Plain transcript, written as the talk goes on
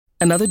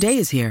Another day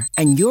is here,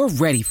 and you're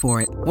ready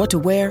for it. What to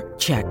wear?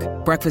 Check.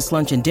 Breakfast,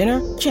 lunch, and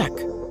dinner? Check.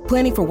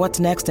 Planning for what's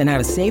next and how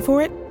to save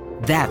for it?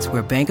 That's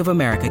where Bank of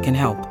America can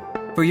help.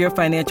 For your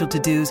financial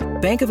to-dos,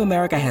 Bank of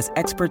America has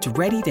experts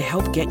ready to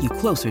help get you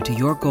closer to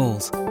your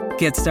goals.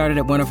 Get started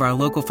at one of our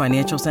local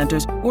financial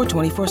centers or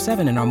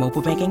 24/7 in our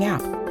mobile banking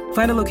app.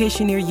 Find a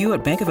location near you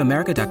at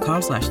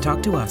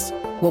bankofamerica.com/talktous.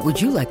 What would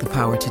you like the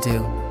power to do?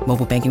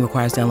 Mobile banking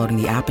requires downloading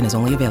the app and is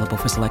only available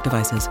for select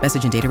devices.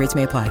 Message and data rates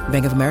may apply.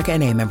 Bank of America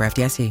N.A., member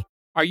FDIC.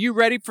 Are you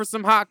ready for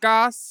some hot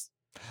goss?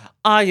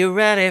 Are you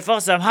ready for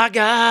some hot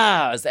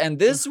goss? And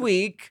this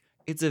week,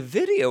 it's a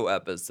video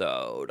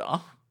episode.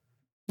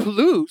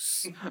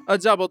 Plus, a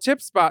double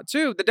tip spot,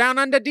 too. The Down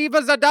Under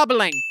Divas are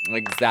doubling.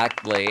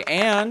 Exactly.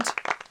 And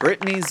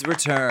Britney's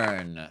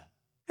return.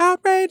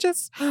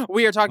 Outrageous.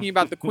 We are talking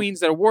about the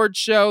Queen's Awards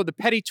show, the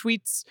petty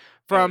tweets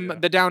from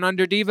the Down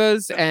Under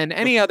Divas, and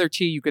any other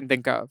tea you can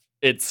think of.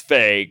 It's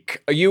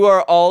fake. Are you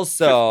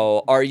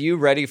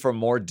ready for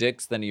more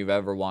dicks than you've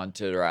ever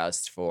wanted or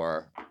asked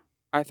for?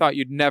 I thought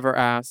you'd never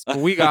ask, but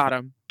we got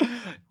him.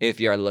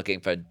 If you're looking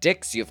for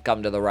dicks, you've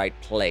come to the right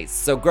place.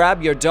 So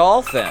grab your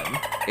dolphin.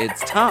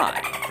 It's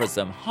time for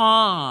some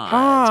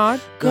hot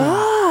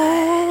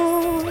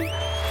goss.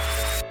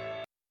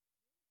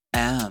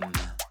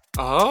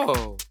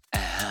 Oh.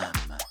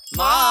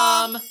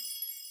 Mom.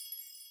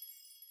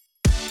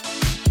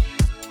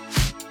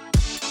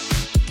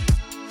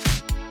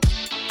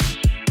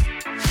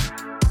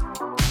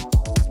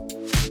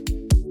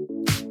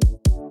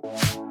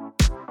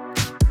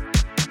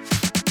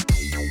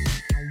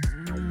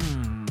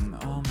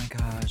 Oh my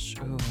gosh.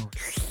 Ooh.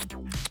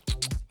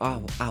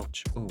 Oh,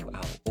 ouch. Ooh,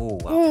 ow. Ooh,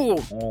 wow. Ooh.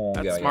 Oh,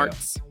 That's yeah,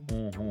 smarts.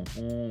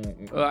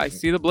 Yeah. I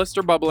see the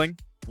blister bubbling.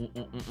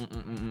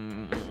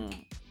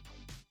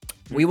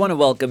 We want to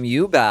welcome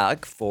you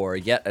back for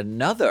yet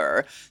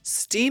another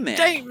steaming,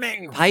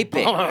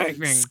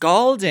 piping,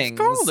 scalding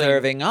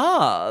serving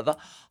of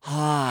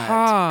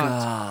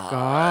hot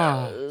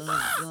goss.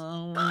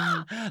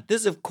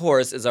 This, of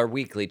course, is our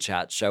weekly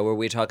chat show where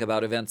we talk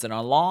about events in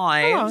our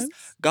lives,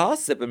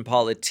 gossip and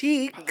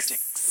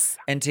politics,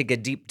 and take a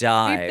deep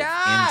dive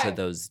into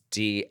those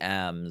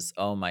DMs.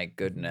 Oh my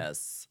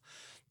goodness.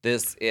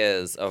 This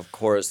is, of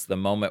course, the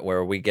moment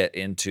where we get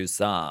into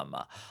some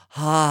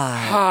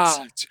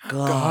hot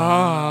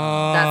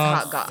goss.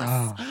 That's hot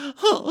goss.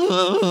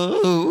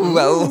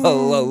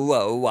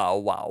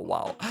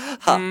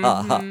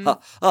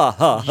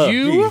 Wow.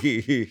 You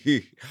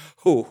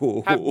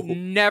have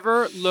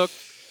never looked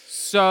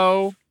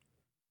so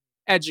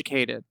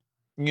educated.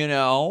 You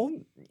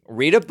know,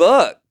 read a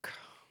book.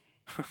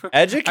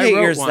 Educate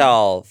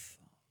yourself.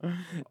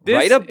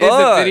 Write a book. This is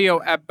a video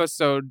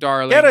episode,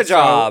 darling. Get a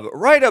job.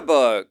 Write a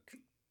book.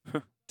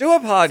 Do a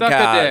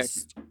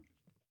podcast.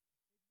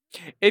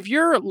 If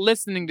you're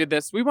listening to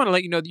this, we want to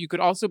let you know that you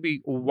could also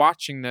be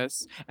watching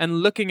this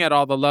and looking at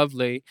all the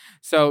lovely.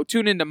 So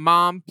tune into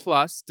Mom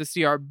Plus to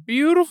see our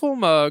beautiful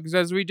mugs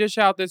as we dish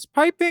out this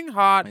piping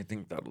hot I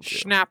think that'll do.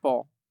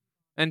 Schnapple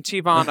and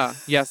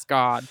Tivana. Yes,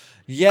 God.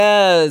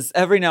 Yes,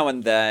 every now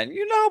and then.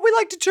 You know, we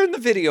like to turn the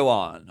video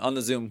on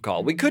the Zoom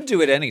call. We could do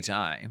it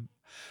anytime.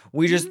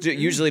 We just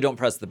usually don't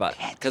press the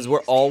button because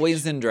we're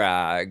always in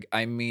drag.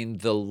 I mean,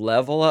 the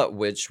level at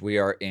which we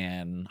are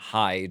in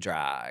high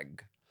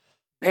drag.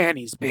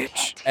 Panties,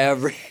 bitch.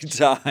 Every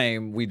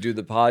time we do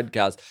the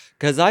podcast,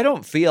 because I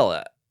don't feel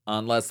it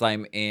unless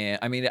I'm in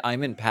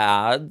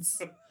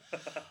pads.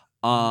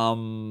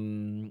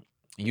 You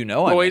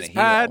know, Boys I'm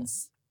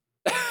pads.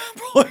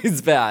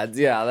 Boys pads,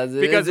 yeah. That's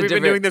because we've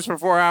been doing this for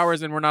 4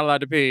 hours and we're not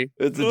allowed to pee.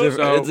 It's a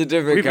different. We've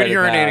been kind of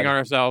urinating pad. on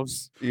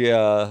ourselves.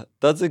 Yeah,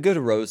 that's a good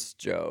roast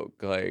joke.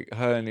 Like,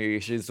 honey,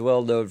 she's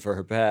well known for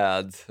her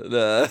pads.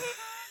 Her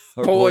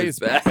boys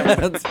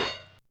pads.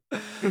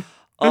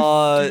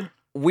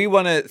 We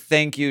want to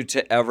thank you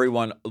to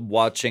everyone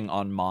watching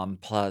on Mom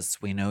Plus.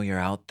 We know you're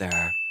out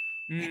there.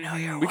 We know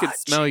you're watching. We can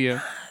smell you.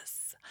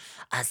 Us.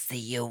 I see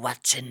you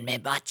watching me.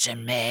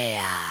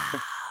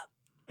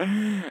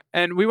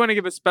 And we want to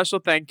give a special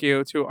thank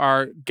you to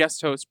our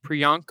guest host,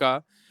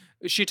 Priyanka.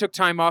 She took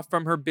time off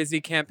from her busy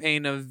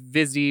campaign of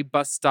Vizzy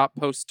bus stop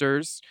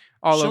posters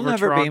all over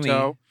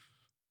Toronto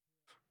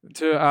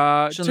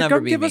to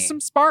come give us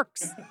some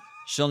sparks.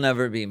 She'll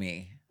never be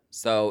me.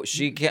 So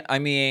she can't. I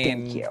mean,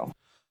 thank you.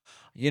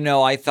 You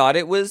know, I thought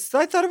it was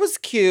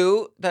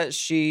cute that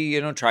she,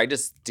 tried to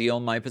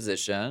steal my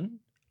position.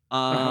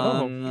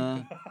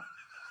 I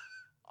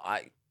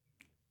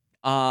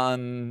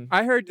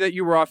heard that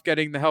you were off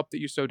getting the help that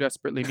you so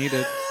desperately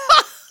needed.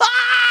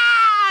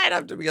 I'd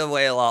have to be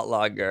away a lot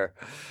longer.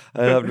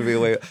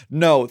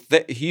 No,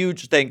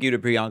 huge thank you to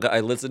Priyanka.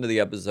 I listened to the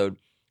episode.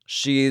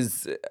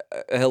 She's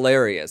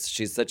hilarious.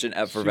 She's such an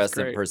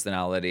effervescent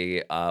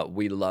personality.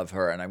 We love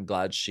her, and I'm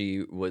glad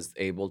she was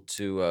able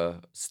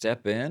to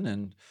step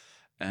in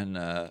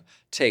and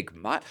take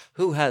my.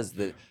 Who has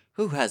the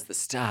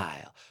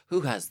style?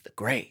 Who has the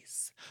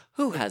grace?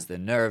 Who has the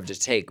nerve to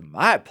take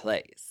my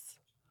place?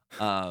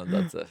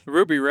 That's a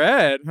Ruby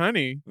Red,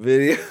 honey.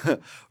 Video.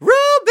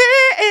 Ruby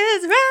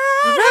is red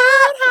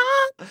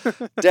hot.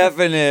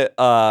 Definite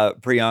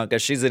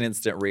Priyanka. She's an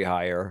instant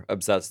rehire.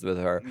 Obsessed with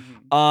her.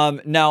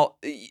 Now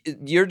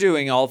you're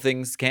doing All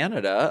Things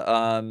Canada.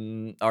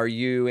 Are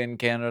you in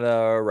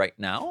Canada right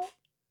now?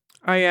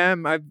 I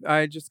am.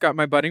 I just got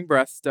my budding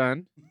breasts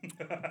done.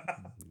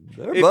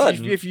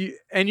 If you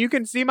and you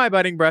can see my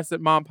budding breasts at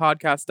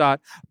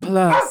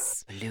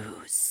mompodcast.plus.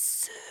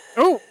 Blues.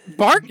 Oh,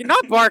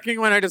 not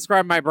barking when I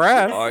describe my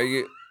breasts. Are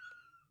you?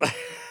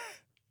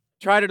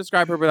 Try to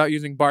describe her without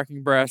using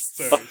barking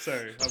breasts.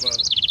 Sorry. How about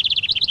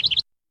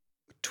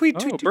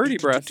Tweet, birdie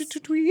breasts.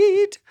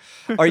 Tweet.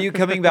 Are you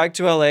coming back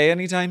to LA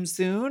anytime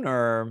soon,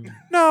 or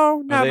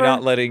no? Never. Are they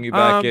not letting you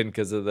back in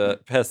because of the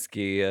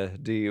pesky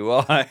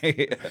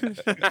DUI?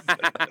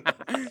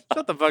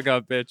 Shut the fuck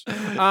up, bitch. Do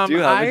you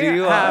have a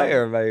DUI,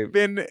 or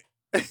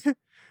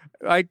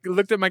I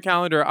looked at my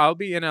calendar. I'll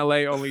be in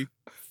LA only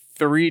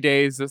 3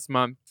 days this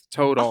month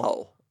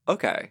total. Oh,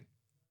 okay.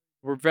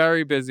 We're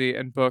very busy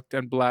and booked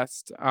and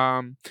blessed.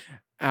 And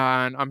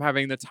I'm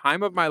having the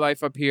time of my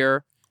life up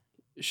here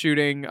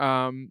shooting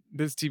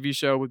this TV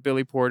show with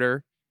Billy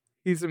Porter.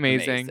 He's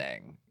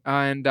amazing.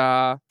 And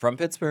from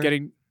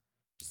Pittsburgh.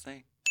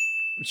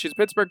 She's a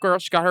Pittsburgh girl.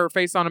 She got her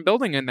face on a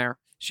building in there.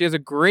 She has a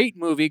great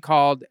movie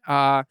called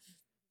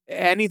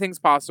Anything's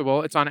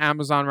Possible. It's on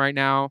Amazon right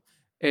now.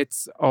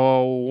 It's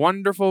a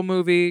wonderful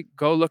movie.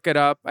 Go look it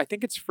up. I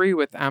think it's free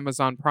with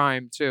Amazon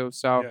Prime too.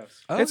 So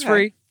it's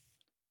free.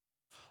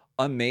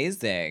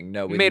 Amazing.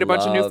 No, we made a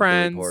bunch of new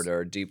friends.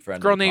 Porter, deep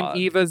friend. Girl named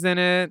Eva's in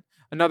it.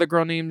 Another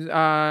girl named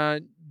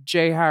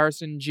J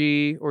Harrison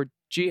G or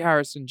G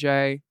Harrison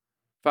J.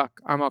 Fuck,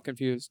 I'm all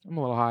confused. I'm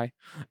a little high.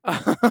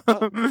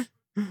 Okay.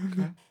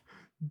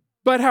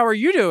 But how are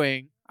you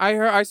doing?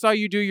 I saw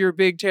you do your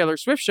big Taylor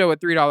Swift show at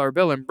 $3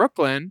 Bill in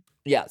Brooklyn.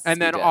 Yes.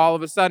 And then all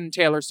of a sudden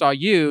Taylor saw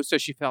you, so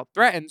she felt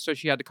threatened, so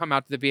she had to come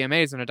out to the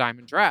VMAs in a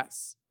diamond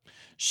dress.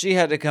 She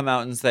had to come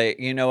out and say,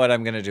 you know what,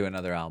 I'm going to do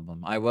another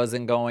album. I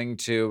wasn't going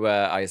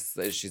to.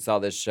 She saw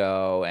this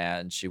show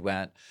and she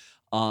went.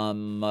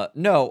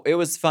 No, it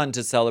was fun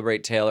to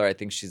celebrate Taylor. I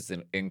think she's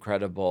an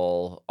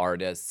incredible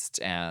artist,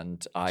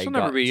 and She'll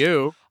never be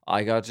you.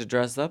 I got to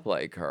dress up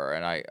like her,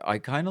 and I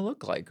kind of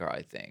look like her,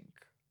 I think.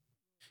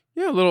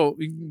 Yeah, a little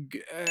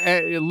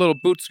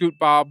boot scoot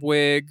bob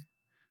wig.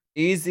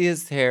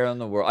 Easiest hair in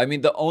the world. I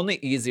mean, the only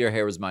easier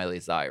hair was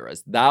Miley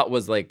Cyrus. That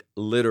was like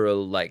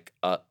literal, like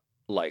a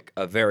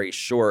very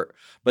short,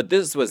 but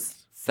this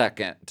was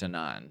second to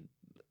none.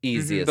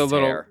 Easiest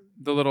hair.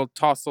 The little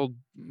tousled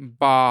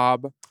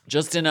bob.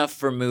 Just enough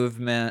for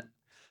movement.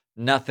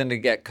 Nothing to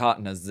get caught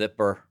in a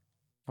zipper.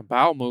 A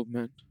bowel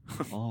movement.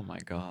 Oh my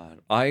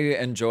God. I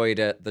enjoyed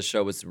it. The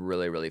show was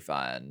really, really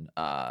fun.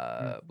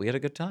 We had a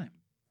good time.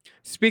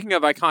 Speaking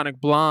of iconic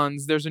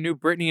blondes, there's a new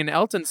Britney and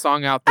Elton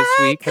song out this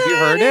week. Have you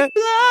heard it?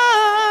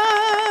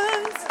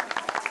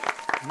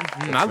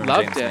 I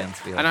loved it.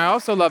 Mansfield. And I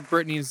also loved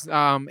Britney's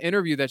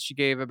interview that she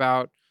gave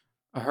about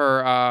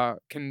her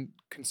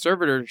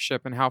conservatorship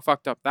and how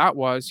fucked up that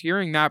was.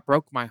 Hearing that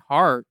broke my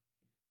heart.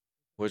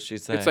 What'd she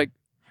say?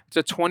 It's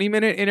a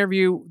 20-minute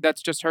interview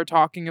that's just her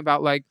talking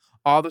about like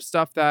all the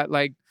stuff that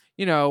like,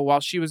 you know, while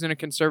she was in a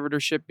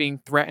conservatorship being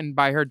threatened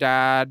by her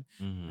dad,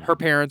 her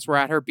parents were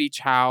at her beach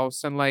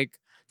house, and like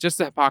just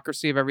the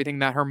hypocrisy of everything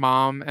that her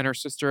mom and her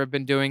sister have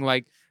been doing,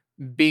 like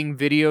being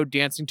videoed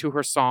dancing to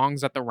her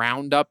songs at the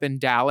Roundup in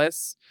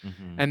Dallas,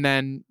 and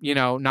then, you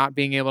know, not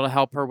being able to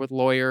help her with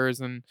lawyers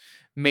and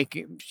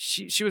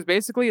she was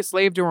basically a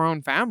slave to her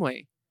own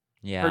family.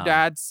 Yeah. Her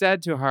dad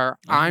said to her,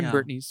 I'm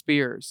Britney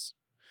Spears.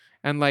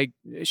 And like,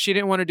 she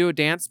didn't want to do a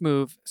dance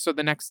move. So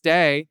the next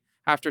day,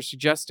 after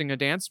suggesting a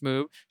dance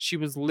move, she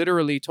was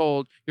literally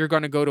told, you're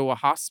going to go to a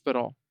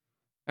hospital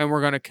and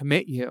we're going to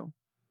commit you.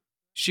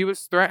 She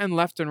was threatened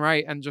left and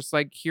right. And just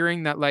like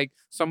hearing that, like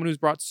someone who's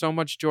brought so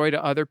much joy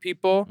to other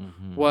people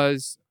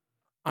was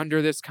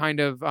under this kind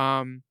of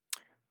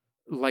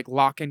like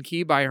lock and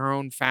key by her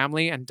own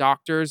family and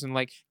doctors, and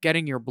like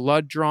getting your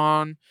blood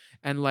drawn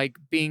and like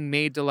being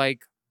made to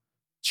like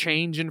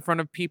change in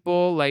front of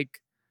people, like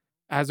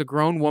as a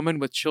grown woman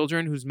with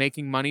children who's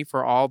making money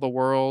for all the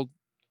world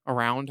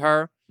around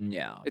her.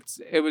 Yeah.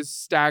 It was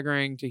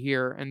staggering to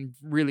hear and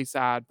really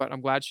sad, but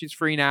I'm glad she's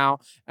free now,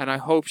 and I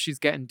hope she's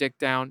getting dick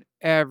down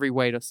every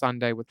way to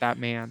Sunday with that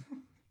man.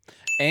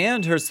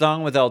 And her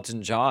song with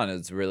Elton John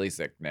is really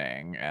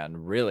sickening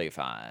and really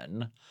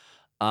fun.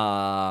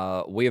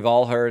 We've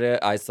all heard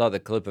it. I saw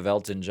the clip of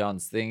Elton John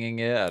singing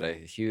it at a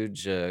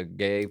huge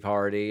gay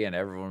party, and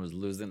everyone was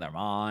losing their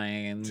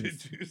minds.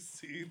 Did you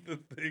see the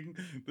thing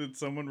that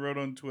someone wrote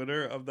on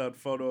Twitter of that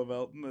photo of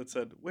Elton that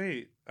said,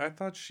 wait, I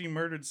thought she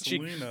murdered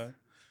Selena?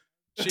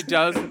 She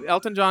does.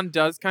 Elton John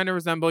does kind of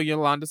resemble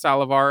Yolanda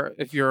Salivar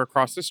if you're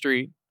across the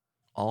street.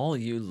 All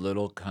you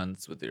little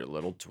cunts with your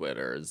little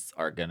Twitters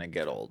are gonna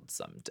get old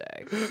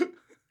someday.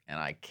 And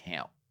I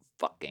can't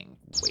fucking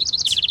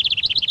wait.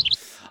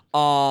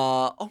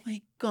 Oh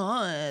my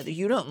God,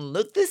 you don't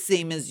look the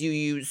same as you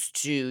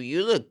used to.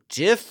 You look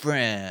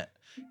different.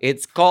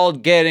 It's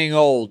called getting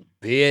old,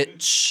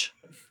 bitch.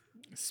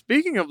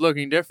 Speaking of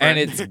looking different. And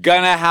it's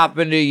gonna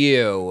happen to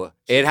you.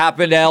 It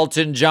happened to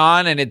Elton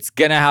John, and it's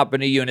gonna happen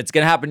to you. And it's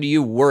gonna happen to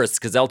you worse,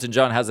 because Elton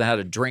John hasn't had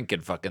a drink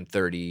in fucking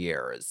 30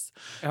 years.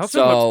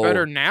 Elton looks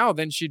better now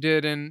than she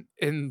did in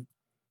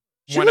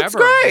she whenever.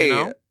 Looks great. You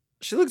know?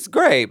 She looks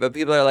great, but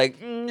people are like,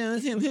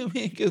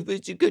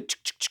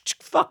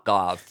 fuck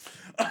off.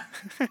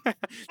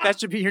 That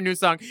should be your new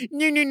song.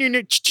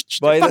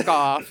 Fuck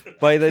off.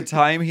 By the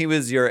time he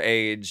was your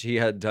age, he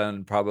had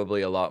done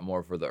probably a lot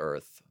more for the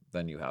earth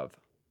than you have.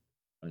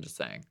 I'm just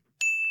saying.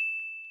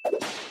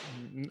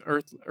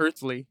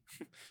 Earthly.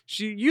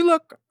 You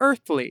look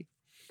earthly.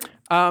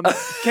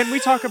 Can we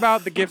talk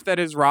about the gift that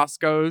is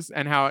Roscoe's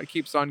and how it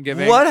keeps on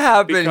giving? What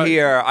happened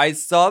here? I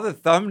saw the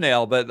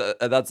thumbnail, but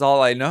that's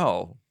all I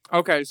know.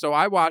 Okay, so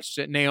I watched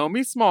it.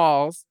 Naomi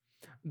Smalls,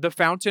 the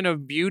fountain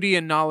of beauty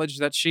and knowledge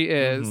that she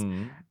is,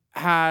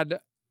 had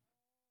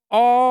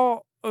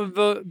all of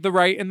the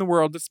right in the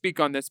world to speak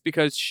on this,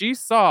 because she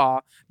saw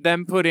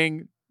them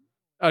putting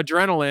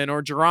Adrenaline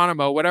or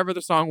Geronimo, whatever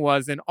the song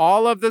was, in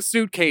all of the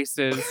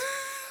suitcases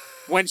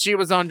when she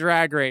was on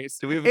Drag Race.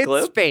 Do we have a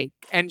clip? It's fake.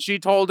 And she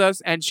told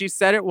us, and she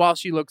said it while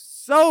she looked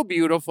so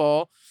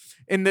beautiful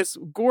in this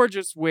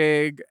gorgeous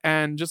wig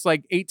and just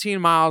like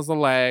 18 miles of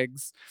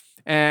legs.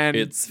 And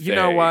it's you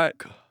know what?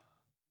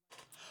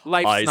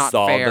 Life's I not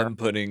saw fair. them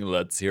putting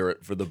Let's Hear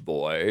It for the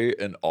Boy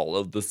in all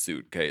of the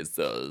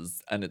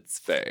suitcases, and it's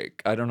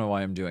fake. I don't know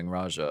why I'm doing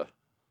Raja.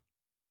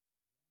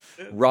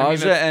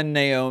 Raja and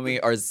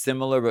Naomi are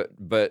similar,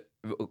 but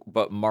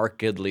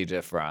markedly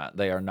different.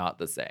 They are not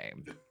the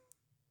same.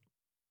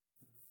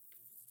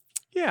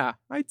 Yeah,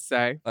 I'd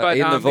say. But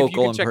in the vocal if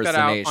you can check that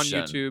out on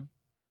impersonation. YouTube.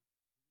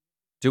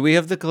 Do we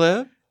have the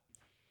clip?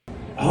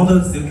 All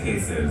those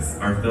suitcases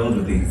are filled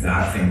with the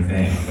exact same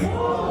thing.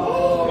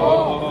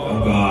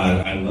 Oh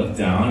God, I looked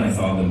down, I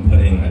saw them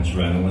putting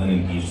Adrenaline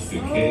in each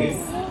suitcase.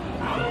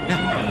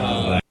 And I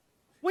was like,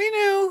 We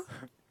knew.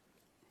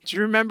 Do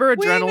you remember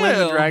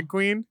Adrenaline, the drag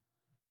queen?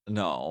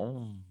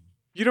 No.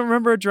 You don't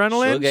remember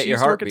Adrenaline? She'll get She your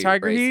used to work at heartbeat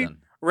Tiger Heat. racing.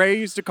 Ray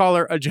used to call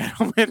her a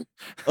gentleman.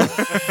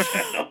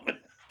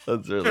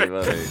 That's really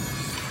funny.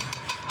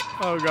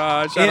 Oh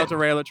God! Shout out to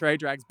Ray Latre,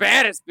 drag's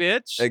baddest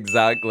bitch.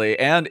 Exactly.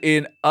 And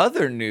in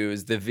other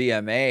news, the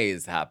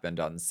VMAs happened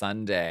on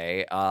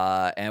Sunday,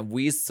 and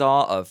we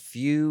saw a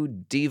few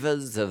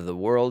divas of the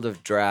world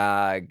of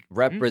drag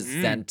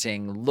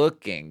representing,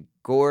 looking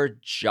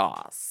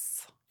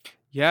gorgeous.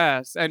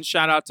 Yes, and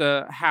shout out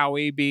to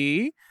Howie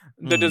B,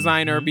 the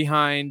designer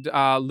behind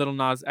Lil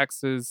Nas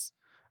X's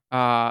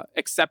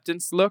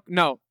acceptance look.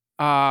 No,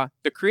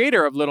 the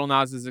creator of Lil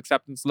Nas's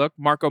acceptance look,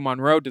 Marco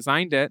Monroe,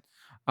 designed it.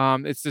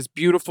 It's this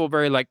beautiful,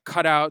 very like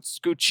cut out,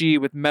 scoochy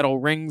with metal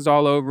rings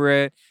all over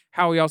it.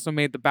 Howie also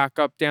made the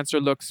backup dancer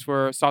looks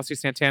for Saucy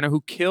Santana, who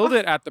killed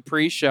it at the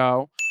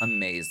pre-show.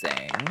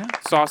 Amazing.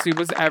 Saucy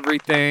was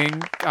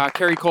everything.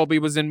 Carrie Colby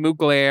was in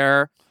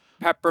Mugler.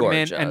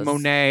 Peppermint and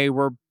Monet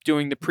were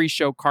doing the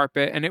pre-show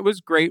carpet, and it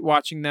was great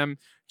watching them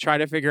try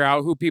to figure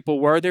out who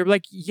people were. They were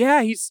like,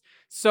 yeah, he's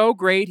so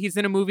great. He's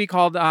in a movie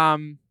called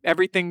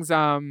Everything's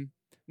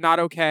Not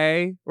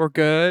Okay or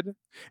Good.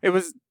 It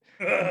was...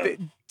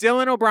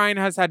 Dylan O'Brien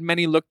has had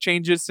many look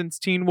changes since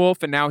Teen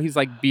Wolf, and now he's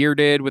like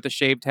bearded with a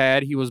shaved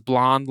head. He was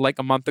blonde like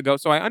a month ago,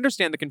 so I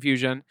understand the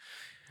confusion.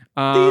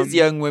 These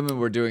young women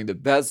were doing the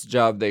best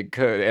job they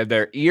could, and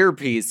their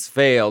earpiece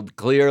failed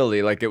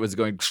clearly, like it was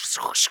going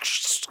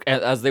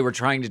as they were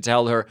trying to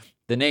tell her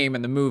the name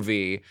in the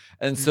movie,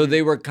 and so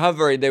they were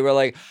covering. They were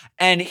like,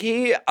 and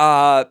he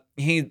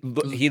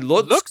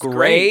looks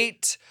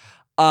great.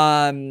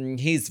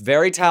 He's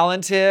very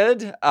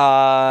talented,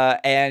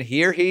 and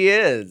here he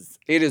is.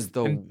 It is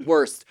the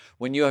worst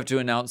when you have to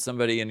announce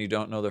somebody and you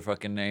don't know their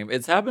fucking name.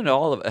 It's happened to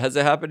all of us. Has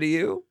it happened to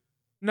you?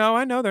 No,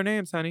 I know their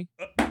names, honey.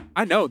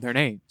 I know their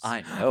names.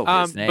 I know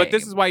his name. But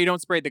this is why you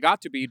don't spray the got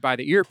to bead by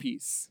the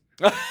earpiece.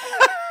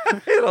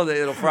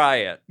 It'll fry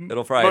it.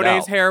 It'll fry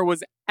Monet's it out. hair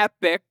was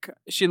epic.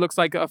 She looks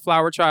like a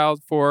flower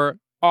child for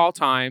all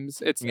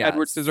times. It's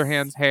Edward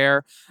Scissorhands'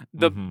 hair.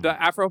 The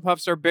Afro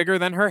puffs are bigger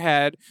than her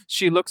head.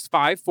 She looks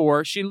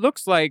 5'4". She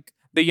looks like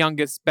the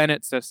youngest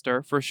Bennett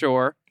sister for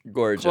sure.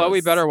 Gorgeous.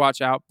 Chloe better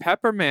watch out.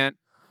 Peppermint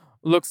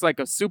looks like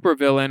a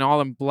supervillain, all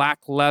in black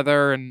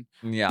leather and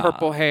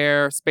purple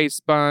hair, space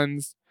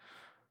buns.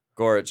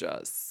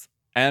 Gorgeous.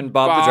 And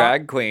Bob the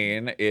drag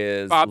queen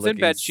is Bob's looking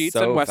in bed sheets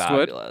so in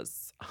Westwood.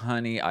 Fabulous.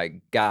 Honey,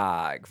 I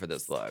gag for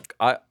this look.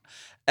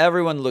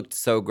 Everyone looked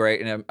so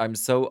great, and I'm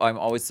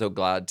always so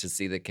glad to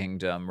see the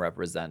kingdom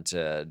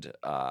represented,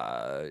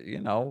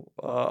 on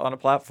a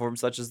platform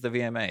such as the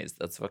VMAs.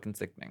 That's fucking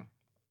sickening.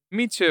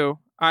 Me too.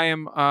 I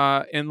am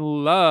in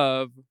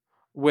love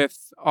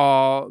with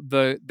all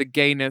the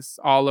gayness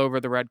all over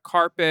the red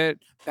carpet.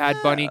 Bad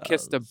Bunny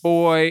kissed a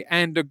boy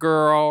and a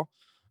girl.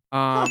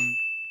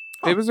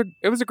 It was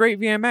a great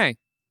VMA.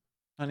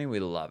 Honey, we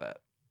love it.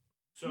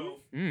 So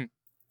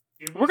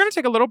we're going to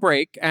take a little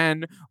break,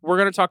 and we're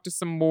going to talk to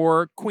some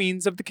more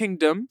queens of the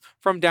kingdom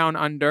from down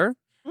under.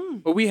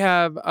 But we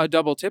have a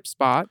double tip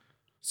spot,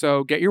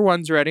 so get your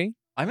ones ready.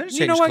 I'm going to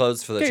change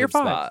clothes for the tip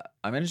spot.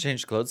 I'm going to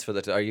change clothes for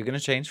the... Are you going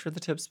to change for the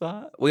tip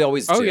spot? We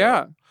always do. Oh,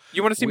 yeah.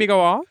 You want to see me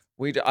go off?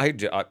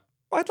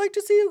 I'd like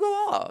to see you go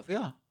off,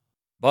 yeah.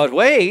 But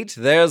wait,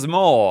 there's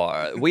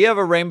more. We have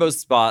a rainbow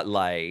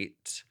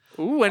spotlight.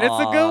 Ooh, and it's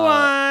a good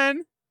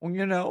one.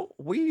 You know,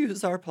 we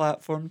use our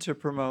platform to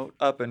promote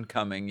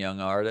up-and-coming young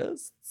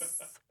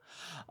artists.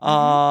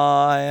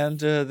 And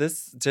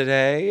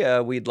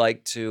today, we'd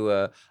like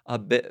to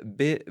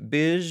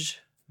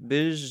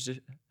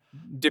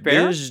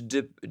Bij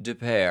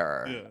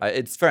Depair.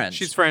 It's French.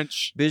 She's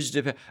French. Bij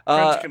Depair.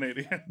 French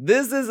Canadian.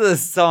 This is a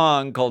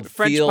song called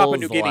French Feels Papua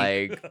New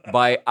Guinea. Like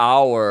by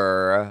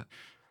our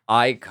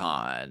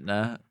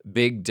icon,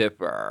 Big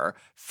Dipper,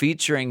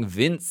 featuring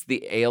Vince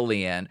the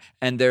Alien.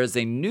 And there's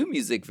a new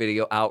music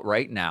video out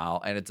right now,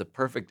 and it's a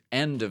perfect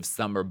end of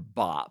summer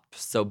bop.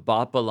 So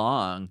bop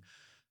along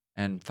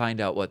and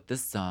find out what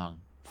this song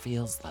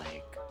feels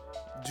like.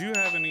 Do you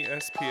have any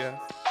SPF?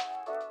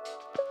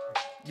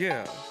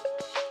 Yeah.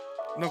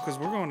 No, because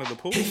we're going to the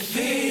pool. It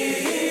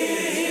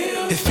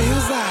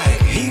feels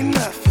like heating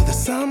up for the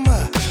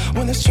summer.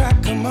 When this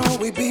track come on,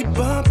 we be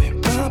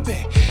bumping,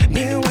 bumping.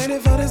 Been waiting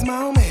for this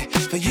moment,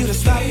 for you to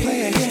stop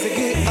playing games and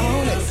get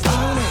on it,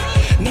 on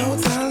it. No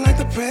time like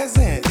the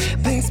present.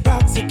 Things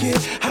about to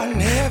get hot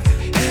and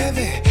heavy,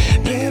 heavy.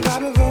 Been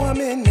vibing for a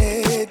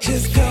minute.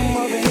 Just come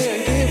over here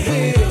and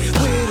get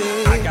with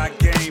it. I got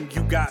game,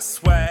 you got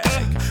swag.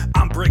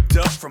 I'm bricked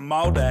up from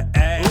all that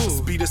ass.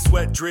 Beat the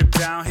sweat drip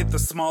down, hit the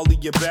small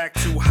of your back.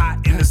 Too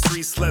hot in the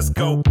streets, let's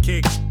go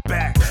kick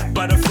back.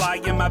 Butterfly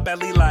in my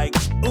belly like,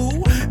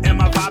 ooh.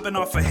 Am I vibing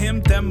off of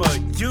him, them or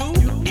you?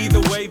 Either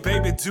way,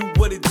 baby, do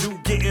what it do.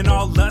 Getting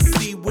all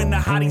lusty when the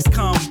hotties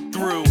come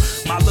through.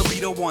 My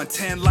libido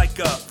 110 like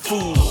a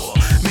fool.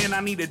 Man,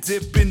 I need a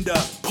dip in the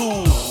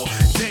pool.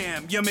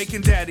 Damn, you're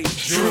making daddy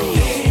drool.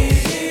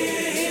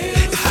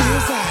 It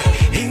feels like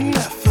heating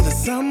up for the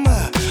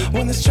summer.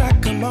 When this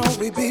track come on,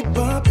 we be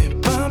bumping,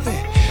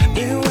 bumping.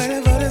 Been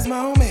waiting for this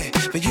moment,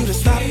 for you to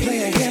stop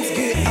playing games,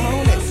 get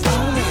on it,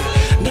 on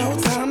it. No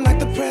time like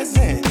the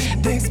present.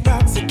 Things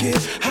about to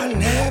get hot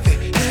and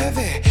heavy,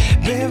 heavy.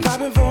 Been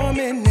vibing for a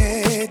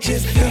minute.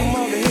 Just come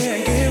over here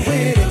and get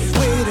with it,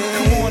 with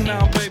it. Come on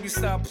now, baby,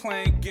 stop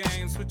playing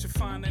games with your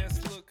fine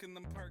ass look and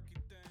them perky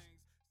things.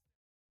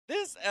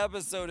 This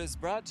episode is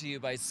brought to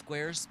you by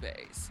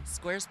Squarespace.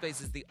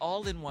 Squarespace is the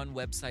all-in-one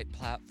website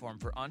platform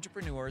for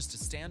entrepreneurs to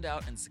stand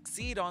out and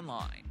succeed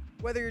online.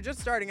 Whether you're just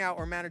starting out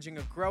or managing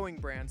a growing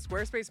brand,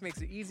 Squarespace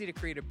makes it easy to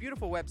create a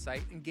beautiful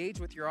website, engage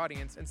with your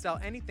audience, and sell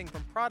anything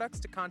from products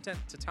to content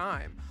to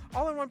time.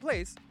 All in one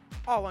place,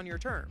 all on your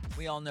terms.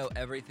 We all know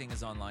everything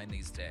is online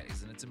these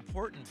days, and it's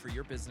important for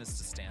your business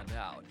to stand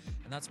out.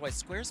 And that's why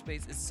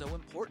Squarespace is so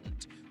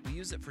important. We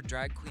use it for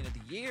Drag Queen of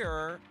the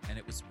Year, and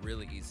it was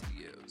really easy to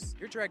use.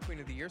 Your Drag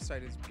Queen of the Year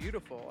site is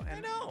beautiful.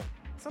 And I know.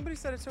 Somebody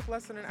said it took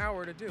less than an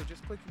hour to do.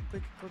 Just click,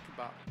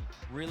 bop.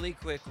 Really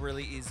quick,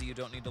 really easy. You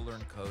don't need to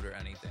learn code or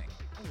anything.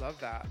 I love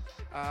that.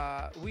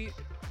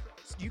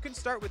 You can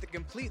start with a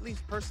completely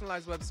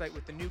personalized website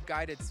with the new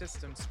guided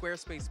system,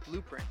 Squarespace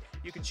Blueprint.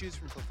 You can choose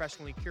from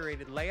professionally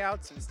curated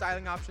layouts and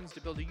styling options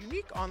to build a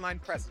unique online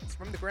presence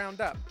from the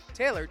ground up,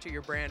 tailored to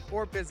your brand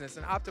or business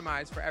and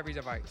optimized for every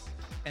device.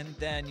 And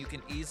then you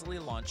can easily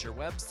launch your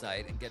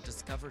website and get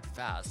discovered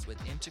fast with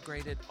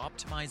integrated,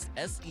 optimized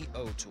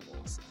SEO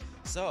tools.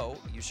 So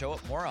you show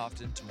up more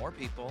often to more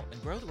people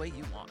and grow the way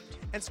you want.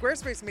 And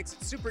Squarespace makes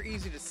it super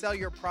easy to sell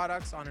your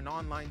products on an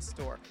online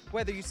store,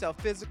 whether you sell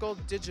physical,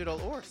 digital,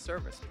 or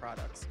service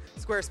products.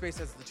 Squarespace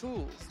has the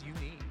tools you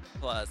need.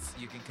 Plus,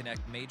 you can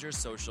connect major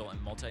social and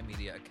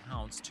multimedia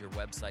accounts to your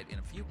website in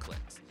a few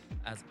clicks,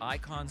 as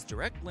icons,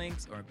 direct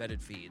links, or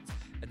embedded feeds.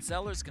 And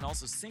sellers can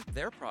also sync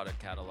their product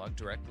catalog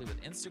directly with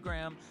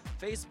Instagram,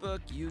 Facebook,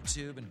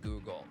 YouTube, and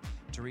Google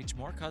to reach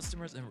more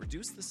customers and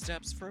reduce the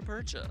steps for a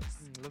purchase.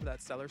 Love that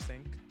seller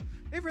sync.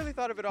 They've really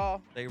thought of it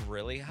all. They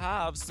really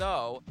have.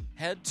 So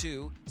head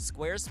to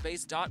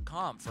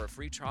squarespace.com for a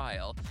free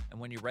trial. And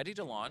when you're ready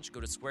to launch,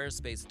 go to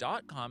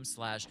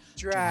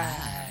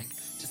squarespace.com/drag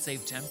to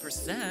save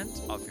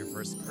 10% off your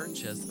first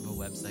purchase of a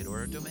website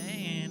or a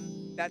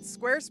domain. That's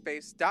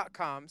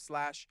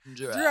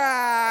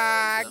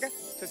squarespace.com/drag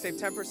to save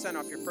 10%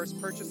 off your first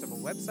purchase of a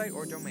website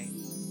or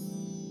domain.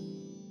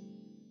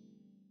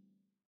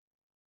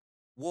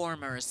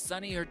 Warmer,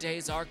 sunnier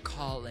days are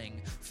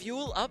calling.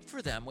 Fuel up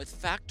for them with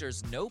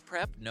Factor's no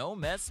prep, no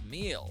mess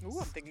meals. Ooh,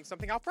 I'm thinking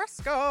something al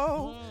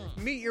fresco.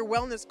 Meet your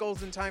wellness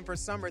goals in time for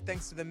summer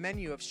thanks to the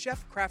menu of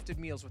chef-crafted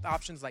meals with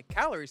options like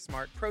Calorie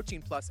Smart,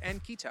 Protein Plus,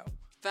 and Keto.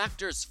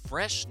 Factor's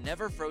fresh,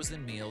 never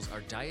frozen meals are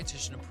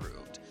dietitian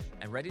approved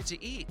and ready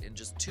to eat in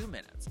just 2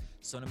 minutes.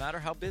 So no matter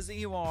how busy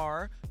you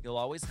are, you'll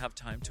always have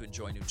time to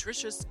enjoy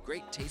nutritious,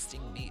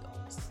 great-tasting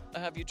meals.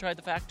 Have you tried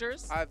the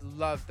Factors? I've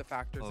loved the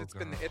Factors. Oh, It's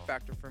been the it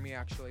factor for me,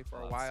 actually,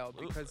 for a while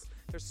because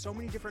there's so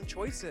many different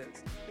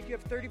choices. Like, you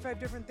have 35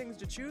 different things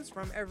to choose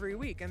from every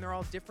week, and they're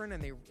all different,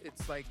 and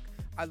it's like,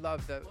 I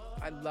love the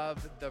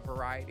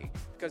variety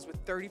because with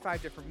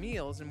 35 different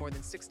meals and more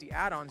than 60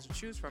 add-ons to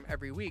choose from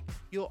every week,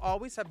 you'll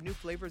always have new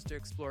flavors to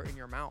explore in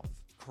your mouth.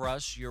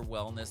 Crush your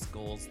wellness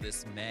goals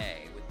this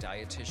May with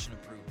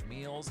dietitian-approved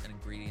meals and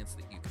ingredients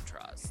that you can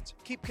trust.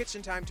 Keep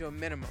kitchen time to a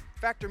minimum.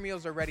 Factor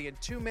meals are ready in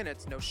 2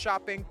 minutes. No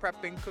shopping,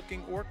 prepping,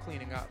 cooking, or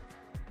cleaning up.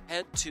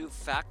 Head to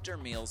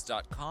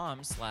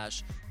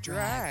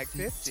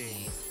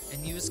factormeals.com/drag50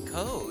 and use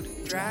code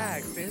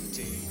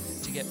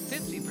DRAG50 to get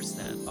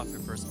 50% off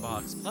your first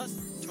box plus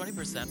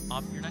 20%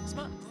 off your next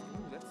month.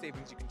 Ooh, that's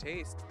savings you can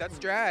taste. That's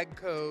drag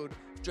code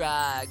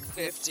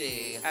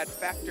DRAG50 at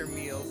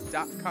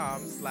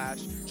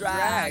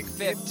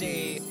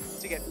factormeals.com/drag50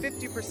 to get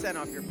 50%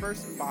 off your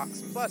first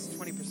box plus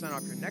 20%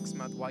 off your next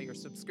month while your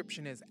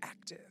subscription is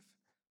active.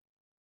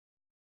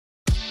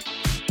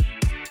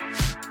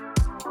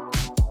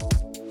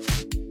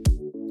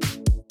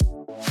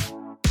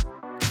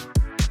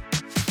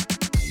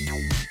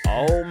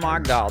 Oh my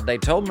God! They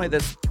told me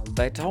this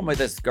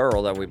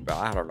girl that we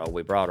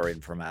brought her in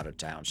from out of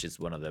town. She's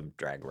one of them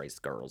drag race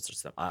girls or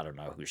something. I don't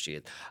know who she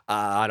is.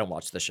 I don't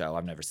watch the show.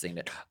 I've never seen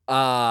it.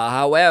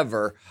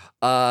 However,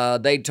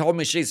 they told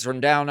me she's from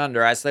down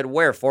under. I said,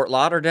 where? Fort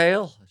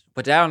Lauderdale?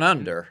 But down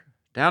under?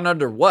 Down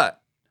under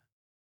what?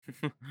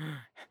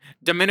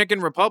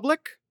 Dominican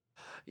Republic?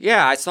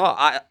 Yeah, I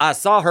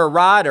saw her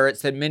rider. It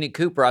said Mini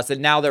Cooper. I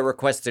said, now they're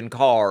requesting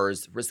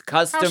cars. Custom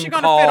cars. How's she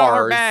gonna fit all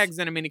her bags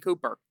in a Mini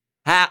Cooper?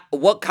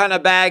 What kind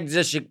of bag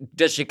does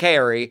she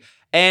carry?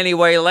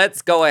 Anyway,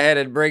 let's go ahead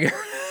and bring her.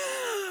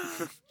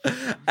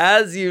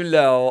 As you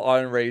know,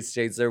 on Race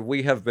Chaser,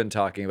 we have been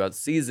talking about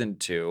season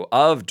 2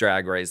 of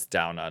Drag Race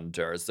Down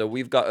Under. So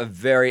we've got a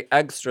very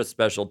extra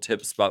special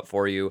tip spot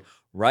for you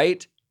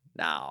right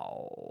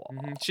now.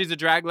 Mm-hmm. She's a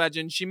drag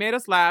legend. She made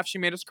us laugh. She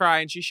made us cry.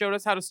 And she showed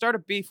us how to start a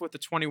beef with a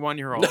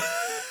 21-year-old.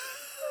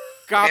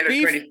 Got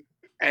beef?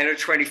 And a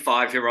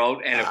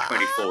 25-year-old and a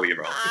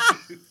 24-year-old.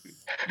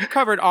 You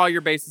covered all your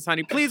bases,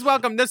 honey. Please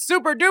welcome the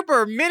super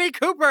duper Mini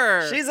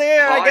Cooper. She's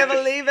here. I can't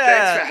believe it.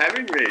 Thanks for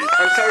having me.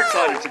 I'm so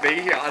excited to be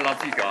here. I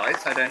love you guys.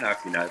 I don't know if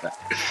you know that.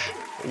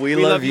 We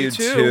love you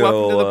too.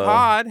 Welcome to the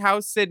pod.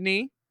 How's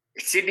Sydney?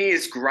 Sydney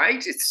is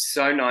great. It's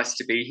so nice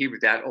to be here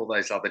without all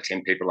those other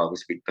 10 people I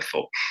was with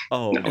before.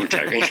 Oh, no, I'm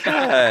joking.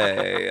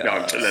 Hey,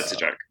 that's a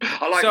joke.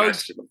 I like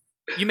most of them.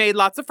 You made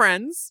lots of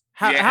friends.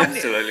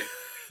 Absolutely.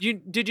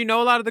 Did you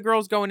know a lot of the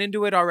girls going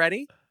into it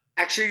already?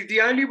 Actually,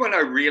 the only one I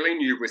really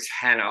knew was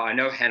Hannah. I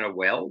know Hannah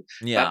well.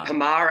 Yeah. But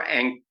Pamara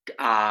and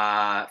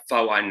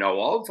Fo I know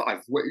of.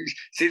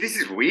 See, this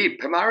is weird.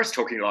 Pamara's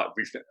talking like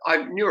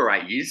I knew her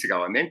 8 years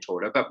ago. I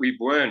mentored her, but we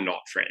were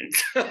not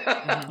friends.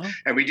 Mm-hmm.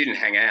 And we didn't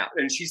hang out.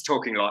 And she's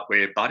talking like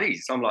we're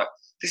buddies. I'm like,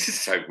 this is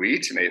so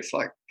weird to me. It's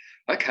like,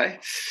 okay.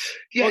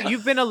 Yeah. Well,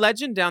 you've been a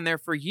legend down there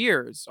for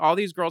years. All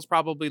these girls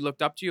probably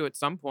looked up to you at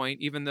some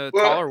point, even the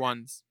taller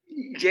ones.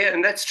 Yeah,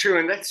 and that's true.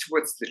 And that's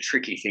what's the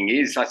tricky thing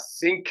is. I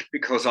think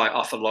because I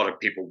offer a lot of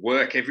people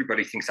work,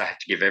 everybody thinks I have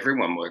to give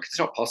everyone work. It's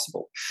not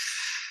possible.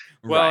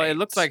 Well, It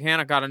looks like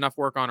Hannah got enough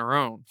work on her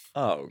own.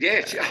 Oh,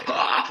 yeah.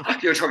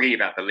 You're talking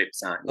about the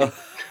lips, aren't you?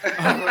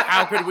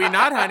 How could we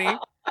not, honey?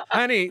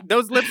 Honey,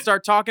 those lips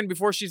start talking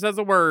before she says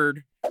a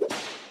word.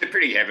 They're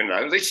pretty heavy,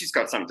 though. At least she's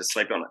got something to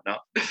sleep on at night.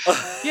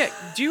 Yeah.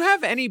 Do you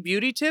have any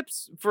beauty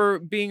tips for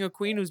being a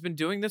queen who's been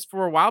doing this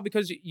for a while?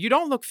 Because you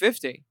don't look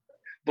 50.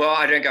 Well,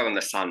 I don't go in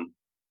the sun.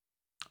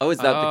 Oh, is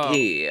that the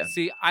key?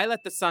 See, I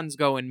let the suns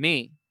go in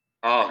me.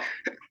 Oh.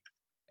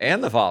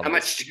 And the father. How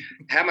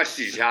much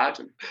do you charge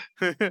them?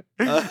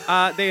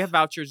 They have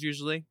vouchers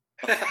usually.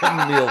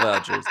 Meal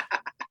vouchers.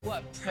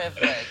 What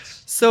privilege.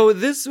 So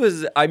this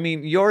was,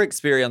 your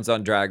experience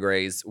on Drag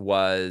Race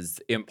was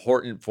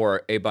important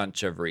for a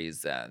bunch of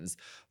reasons.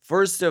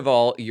 First of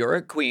all, you're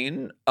a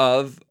queen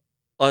of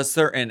a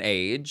certain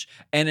age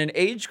and an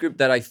age group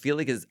that I feel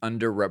like is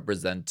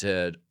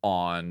underrepresented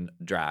on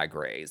Drag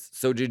Race.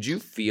 So did you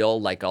feel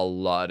like a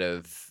lot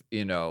of,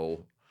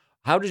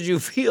 how did you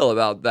feel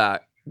about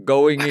that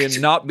going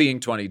in, not being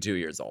 22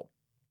 years old?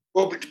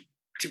 Well,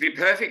 to be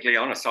perfectly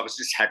honest, I was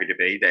just happy to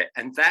be there.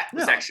 And that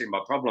was actually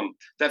my problem.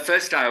 The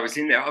first day I was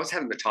in there, I was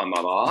having the time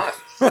of my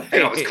life.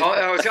 And I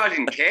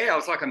didn't care. I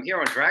was like, I'm here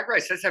on Drag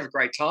Race. Let's have a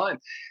great time.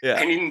 Yeah.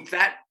 And in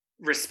that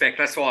respect,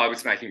 that's why I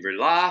was making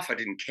everybody laugh. I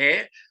didn't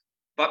care.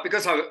 But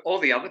because all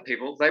the other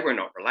people, they were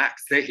not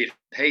relaxed. They hit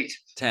Pete.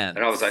 10.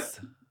 And I was like,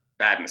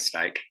 bad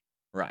mistake.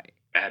 Right.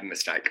 Bad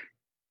mistake.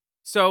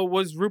 So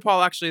was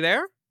RuPaul actually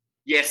there?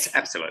 Yes,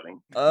 absolutely.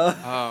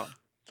 Okay.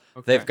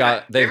 They've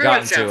gotten to her.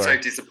 Everyone sounds so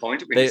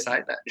disappointed when you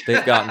say that.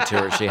 They've gotten to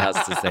her. She has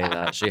to say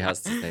that. She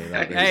has to say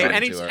that.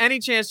 Hey, any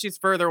chance she's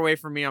further away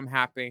from me, I'm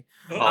happy.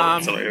 Oh,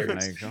 that's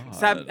hilarious. My God.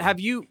 So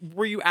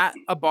were you at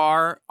a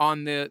bar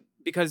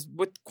because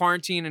with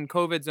quarantine and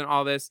COVIDs and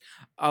all this,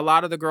 a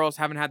lot of the girls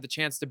haven't had the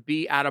chance to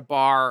be at a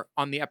bar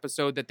on the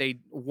episode that they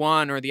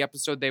won or the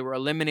episode they were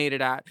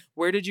eliminated at.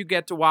 Where did you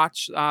get to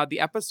watch the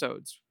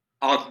episodes?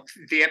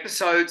 The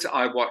episodes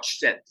I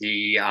watched at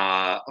the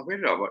where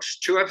did I watch?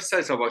 2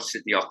 episodes I watched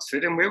at the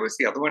Oxford, and where was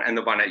the other one? And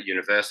the one at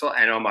Universal.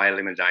 And on my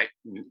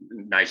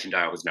elimination day,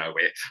 I was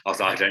nowhere. I was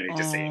like, I don't need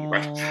to see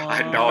anyone. I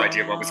had no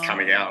idea what was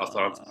coming out. I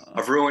thought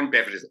I've ruined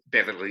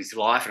Beverly's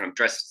life, and I'm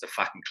dressed as a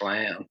fucking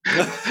clown.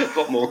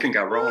 What more can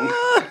go wrong?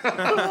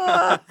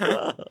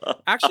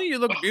 Actually, you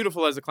look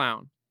beautiful as a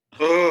clown.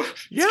 Oh,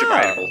 it's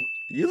debatable.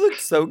 You look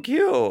so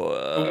cute.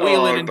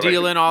 Wheeling and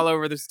dealing all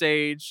over the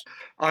stage.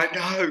 I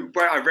know.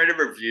 Well, I read a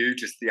review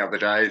just the other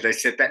day. They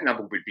said that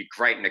number would be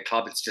great in a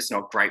club. It's just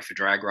not great for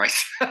Drag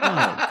Race.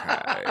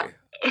 Okay.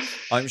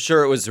 I'm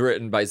sure it was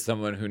written by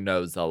someone who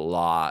knows a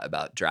lot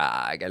about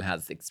drag and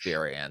has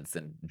experience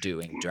in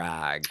doing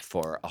drag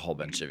for a whole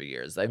bunch of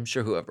years. I'm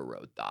sure whoever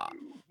wrote that.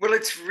 Well,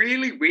 it's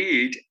really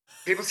weird.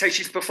 People say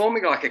she's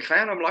performing like a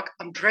clown. I'm like,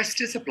 I'm dressed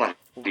as a bloody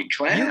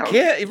clown.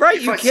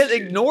 You can't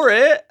ignore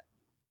it.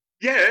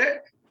 Yeah.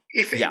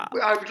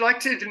 I would like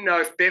to know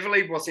if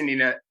Beverly wasn't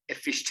in a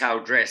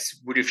fishtail dress,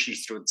 would have she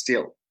stood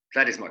still?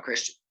 That is my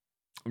question.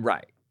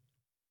 Right.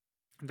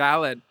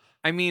 Valid.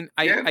 I mean,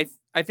 I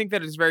think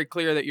that it's very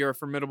clear that you're a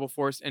formidable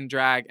force in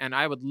drag, and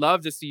I would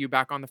love to see you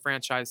back on the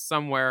franchise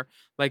somewhere,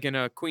 like in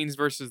a Queens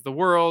versus the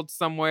World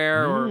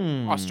somewhere, or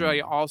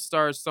Australia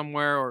All-Stars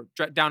somewhere, or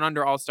Down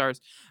Under All-Stars,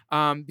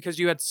 because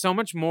you had so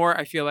much more,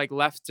 I feel like,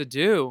 left to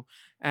do.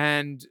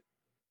 And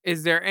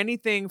is there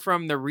anything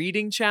from the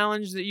reading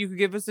challenge that you could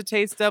give us a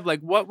taste of?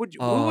 Like, who would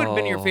have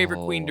been your favorite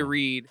queen to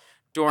read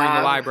during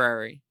the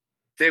library?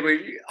 There were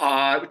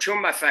 2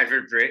 of my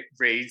favourite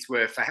reads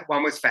were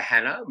one was for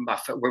Hannah,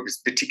 what was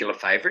particular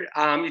favourite.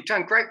 You've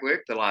done great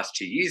work the last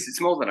 2 years. It's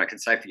more than I can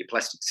say for your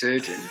plastic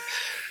surgeon.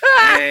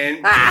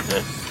 And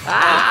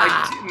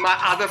my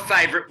other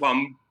favourite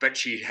one, but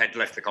she had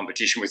left the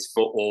competition, was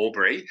for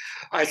Aubrey.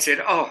 I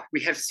said,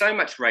 we have so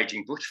much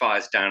raging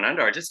bushfires down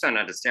under. I just don't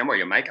understand why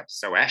your makeup's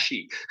so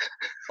ashy.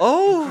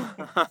 Oh.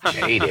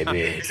 Hate it,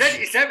 man.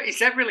 Is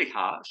that really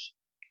harsh?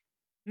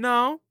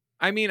 No.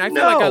 I mean, I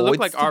feel like I look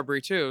like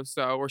Aubrey too,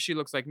 or she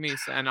looks like me,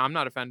 and I'm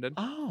not offended.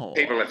 Oh.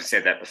 People have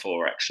said that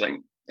before, actually.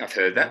 I've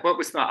heard that. What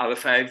was my other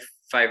favorite?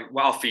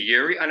 Well, for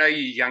Yuri, I know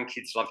you young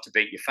kids love to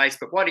beat your face,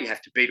 but why do you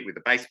have to beat it with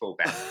a baseball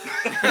bat?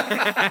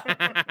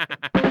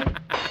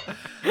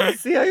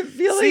 See, I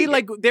feel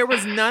like there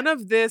was none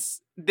of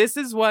this. This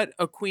is what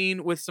a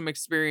queen with some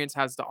experience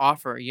has to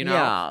offer, you know?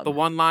 Yeah. The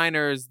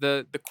one-liners,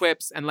 the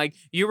quips, and like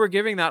you were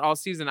giving that all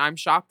season. I'm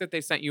shocked that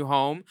they sent you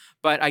home,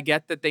 but I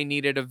get that they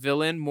needed a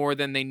villain more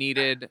than they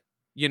needed,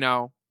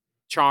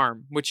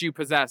 charm, which you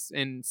possess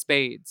in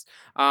spades.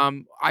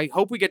 I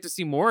hope we get to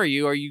see more of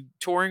you. Are you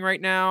touring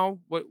right now?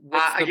 What's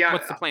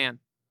the plan?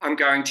 I'm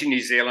going to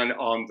New Zealand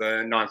on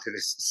the 9th of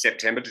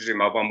September to do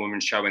my one-woman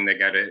show, and they're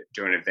going to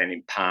do an event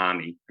in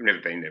Palmy. I've never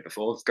been there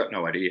before. I've got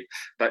no idea,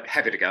 but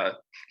happy to go.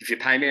 If you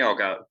pay me, I'll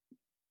go.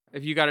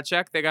 If you got a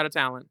check, they got a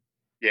talent.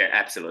 Yeah,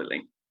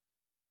 absolutely.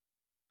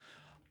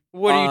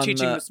 What are you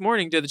teaching this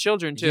morning to the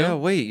children, too? Yeah,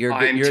 wait, you're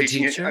a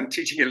teacher? I'm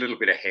teaching a little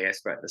bit of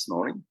hairspray this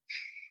morning.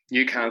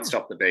 You can't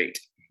stop the beat.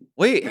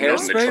 Wait,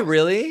 hairspray,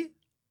 really?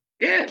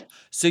 Yeah.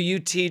 So you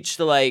teach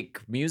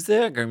like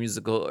music or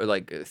musical or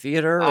like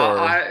theater? Or?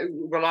 How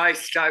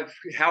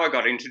I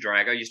got into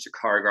drag, I used to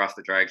choreograph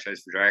the drag shows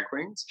for drag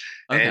queens.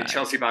 Okay. And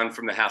Chelsea Bunn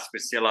from the House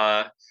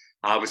Priscilla,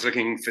 I was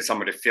looking for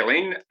someone to fill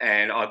in,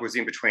 and I was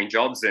in between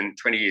jobs, and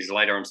 20 years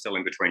later, I'm still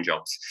in between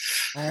jobs.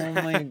 Oh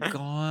my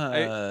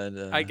God.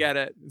 I get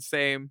it.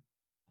 Same.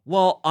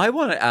 Well, I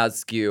want to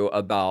ask you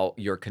about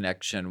your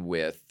connection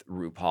with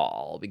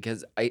RuPaul,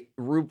 because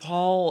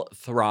RuPaul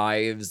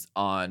thrives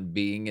on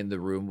being in the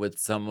room with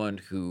someone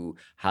who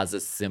has a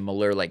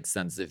similar like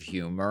sense of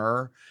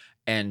humor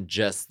and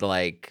just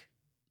like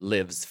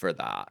lives for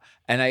that.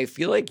 And I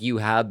feel like you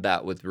had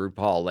that with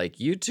RuPaul. Like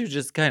you two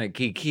just kind of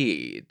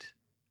kikied.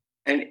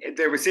 And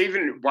there was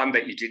even one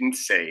that you didn't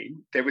see.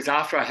 There was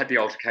after I had the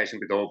altercation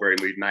with Aubrey and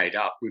we'd made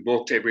up.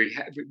 Ru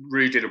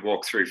did a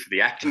walkthrough for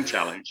the acting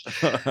challenge,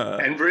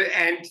 and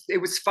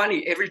it was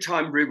funny. Every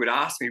time Ru would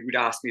ask me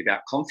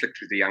about conflict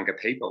with the younger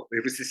people.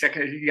 It was the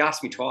second he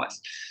asked me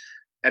twice,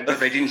 but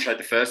they didn't show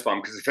the first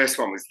one because the first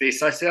one was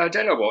this. I said, I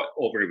don't know what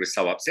Aubrey was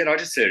so upset. I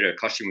just said her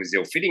costume was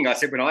ill-fitting. I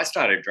said when I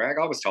started drag,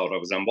 I was told I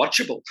was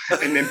unwatchable,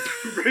 and then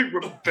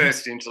Ru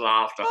burst into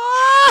laughter,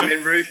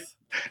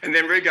 And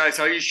then Ru goes,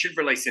 you should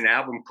release an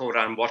album called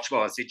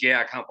Unwatchable. I said, yeah,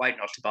 I can't wait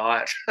not to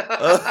buy it.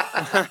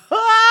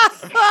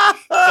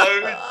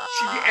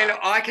 And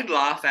I can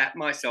laugh at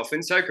myself,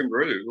 and so can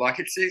Ru. Like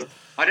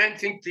I don't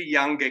think the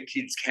younger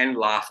kids can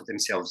laugh at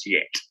themselves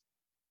yet.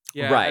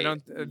 Yeah,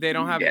 right. They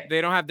don't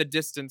have the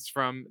distance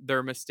from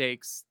their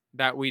mistakes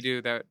that we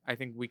do. That I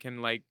think we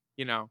can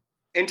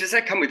And does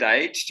that come with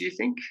age, do you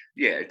think?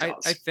 Yeah, it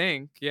does. I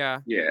think,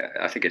 yeah. Yeah,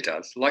 I think it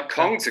does. Like,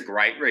 Kong's a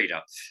great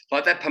reader.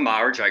 Like that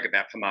Pamara joke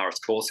about Pamara's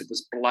corset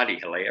was bloody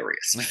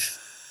hilarious.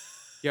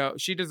 Yo,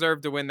 she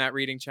deserved to win that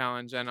reading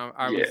challenge, and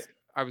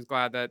I was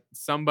glad that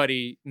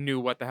somebody knew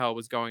what the hell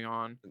was going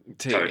on.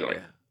 Totally.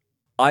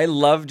 I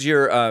loved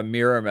your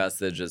mirror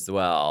message as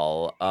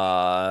well.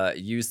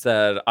 You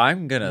said,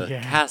 I'm going to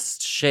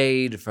cast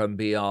shade from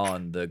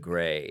beyond the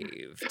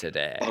grave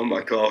today. Oh,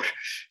 my God.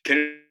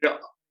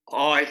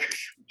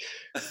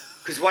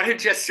 Because what had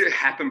just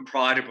happened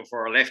prior to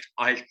before I left,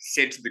 I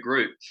said to the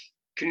group,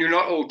 can you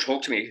not all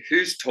talk to me?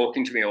 Who's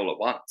talking to me all at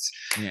once?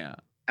 Yeah.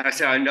 And I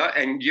said, I know.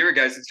 And Yura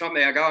goes, it's not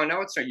me. I go, I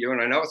know it's not you.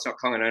 And I know it's not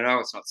Kong. And I know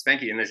it's not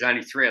Spanky. And there's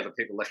only 3 other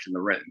people left in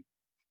the room.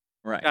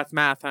 Right. That's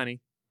math,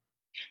 honey.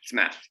 It's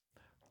math.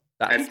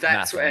 I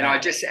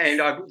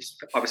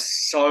was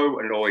so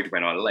annoyed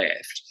when I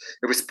left.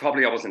 It was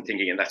probably I wasn't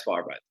thinking, and that's why I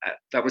wrote that.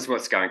 That was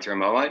what's going through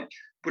my mind.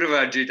 Would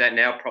I do that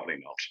now? Probably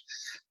not.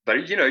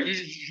 But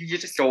you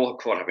just all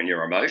caught up in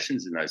your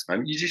emotions in those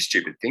moments. You do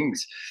stupid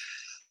things,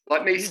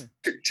 like me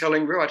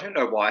telling Rue. I don't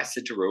know why I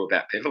said to Rue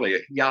about Beverly.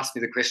 He asked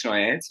me the question, I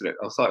answered it.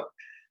 I was like,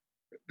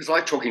 it was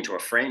like talking to a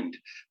friend.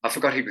 I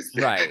forgot he was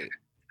there. Right.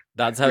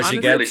 That's how she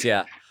gets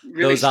you.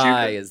 Really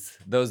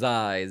those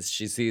eyes.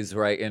 She sees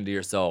right into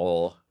your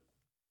soul.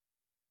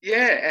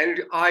 Yeah,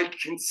 and I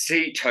can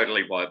see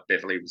totally why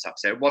Beverly was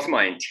upset. It wasn't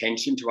my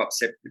intention to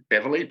upset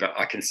Beverly, but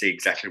I can see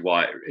exactly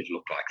why it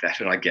looked like that,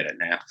 and I get it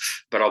now.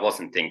 But I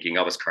wasn't thinking.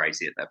 I was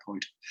crazy at that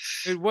point.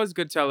 It was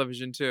good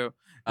television, too.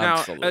 Now,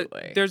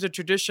 Absolutely. There's a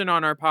tradition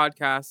on our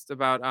podcast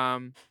about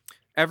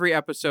every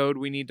episode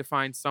we need to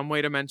find some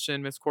way to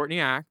mention Miss Courtney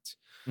Act.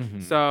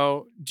 Mm-hmm.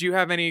 So do you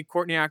have any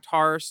Courtney Act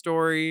horror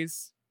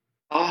stories?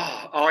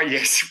 Oh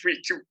yes,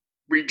 we do.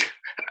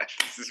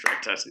 This is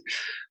fantastic.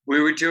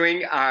 We were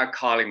doing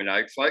Kylie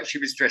Minogue float. She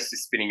was dressed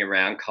as spinning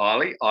around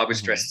Kylie. I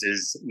was dressed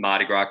as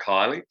Mardi Gras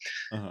Kylie.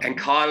 And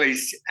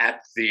Kylie's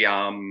at the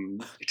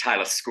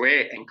Taylor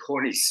Square, and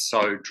Courtney's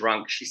so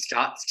drunk, she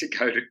starts to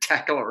go to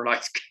tackle her, and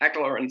I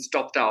tackle her and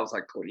stopped her. I was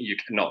like, Courtney, you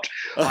cannot.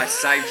 I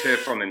saved her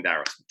from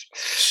embarrassment.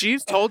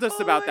 She's told us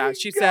about that.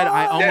 She said,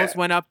 I almost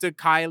went up to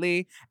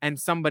Kylie and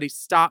somebody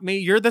stopped me.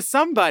 You're the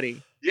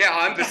somebody. Yeah,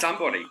 I'm the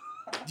somebody.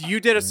 You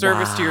did a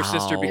service to your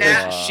sister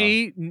because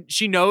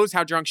she knows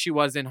how drunk she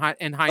was in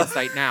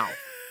hindsight now.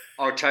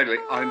 Oh, totally.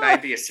 I may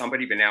be a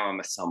somebody, but now I'm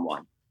a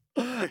someone.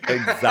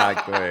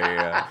 Exactly.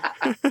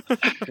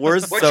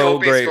 What's your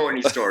best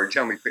Courtney story?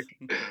 Tell me quick.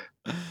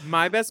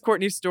 My best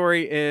Courtney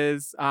story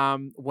is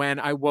when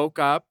I woke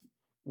up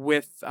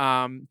with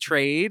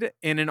Trade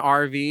in an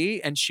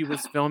RV and she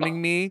was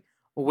filming me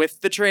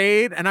with the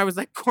Trade. And I was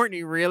like,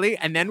 Courtney, really?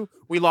 And then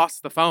we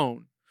lost the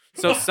phone.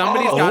 So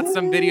somebody's got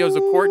some videos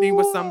of Courtney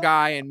with some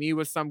guy and me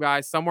with some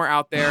guy somewhere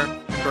out there,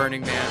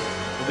 Burning Man.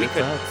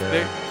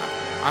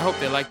 I hope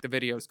they like the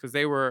videos because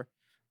they were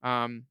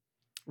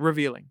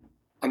revealing.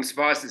 I'm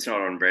surprised it's not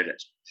on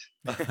Reddit.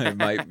 It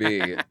might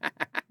be.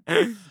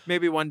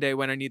 Maybe one day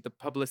when I need the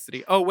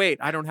publicity. Oh, wait,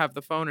 I don't have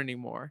the phone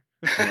anymore.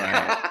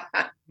 Right.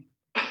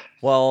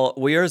 Well,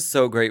 we are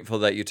so grateful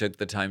that you took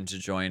the time to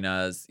join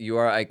us. You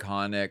are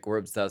iconic. We're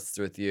obsessed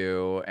with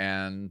you.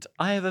 And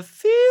I have a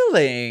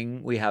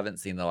feeling we haven't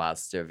seen the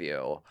last of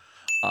you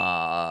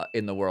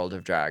in the world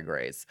of Drag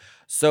Race.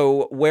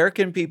 So where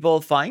can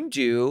people find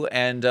you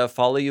and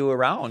follow you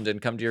around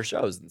and come to your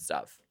shows and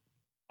stuff?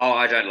 Oh,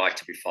 I don't like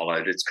to be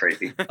followed. It's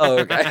creepy. Oh,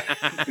 okay.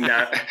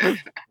 No.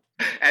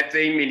 At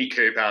the Mini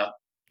Cooper.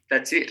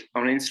 That's it.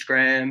 On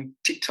Instagram,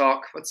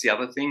 TikTok. What's the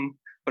other thing?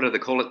 What do they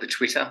call it? The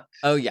Twitter.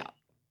 Oh, yeah.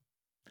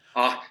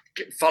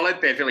 Follow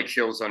Beverly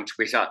Kills on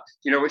Twitter.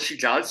 You know what she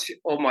does?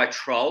 All my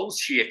trolls,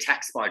 she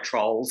attacks my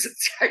trolls.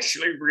 It's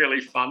actually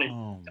really funny.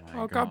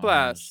 Oh, God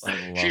bless.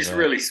 She's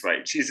really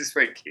sweet. She's a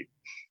sweet kid.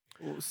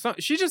 So,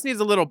 she just needs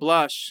a little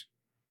blush.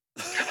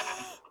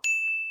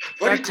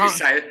 What did you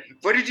say?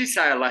 What did you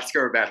say,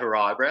 Alaska, about her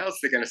eyebrows?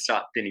 They're going to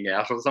start thinning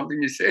out or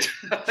something, you said?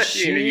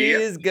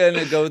 She's going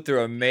to go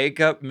through a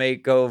makeup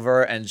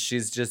makeover and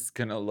she's just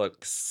going to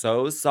look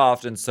so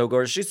soft and so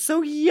gorgeous. She's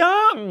so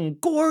young,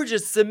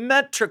 gorgeous,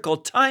 symmetrical,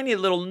 tiny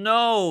little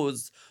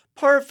nose,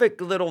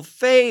 perfect little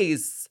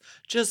face.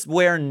 Just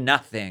wear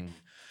nothing.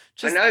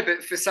 I know,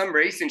 but for some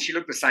reason, she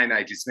looked the same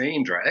age as me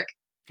in drag.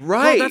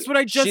 Right. Well, that's what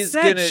I just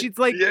said. She's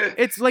like,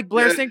 it's like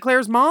Blair St.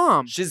 Clair's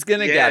mom. She's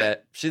going to get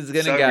it. She's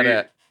going to get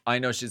it. I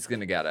know she's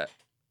going to get it.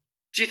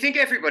 Do you think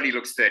everybody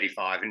looks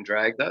 35 in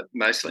drag, though?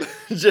 Mostly.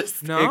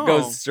 Just, no. It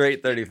goes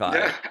straight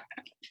 35.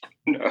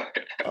 No.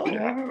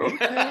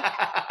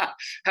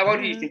 How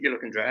old do you think you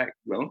look in drag,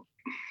 Will?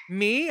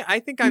 Me? I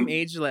think I'm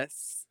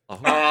ageless.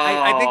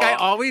 I think I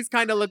always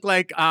kind of look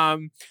like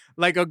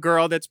a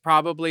girl that's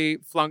probably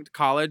flunked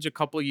college a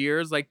couple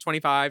years, like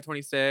 25,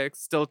 26,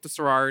 still at the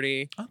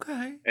sorority.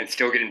 Okay. And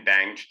still getting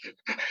banged.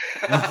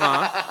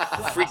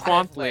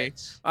 Frequently.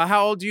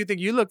 How old do you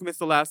think you look,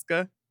 Miss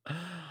Alaska?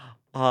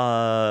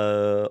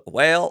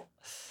 Well,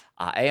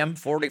 I am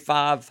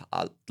 45.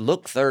 I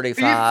look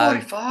 35. Are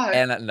you 45?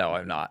 And no,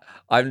 I'm not.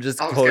 I'm just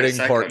quoting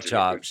Pork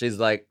Chop. She's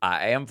like,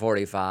 I am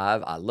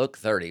 45. I look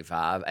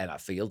 35, and I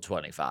feel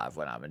 25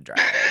 when I'm in drag.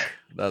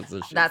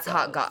 That's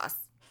hot goss.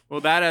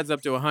 Well, that adds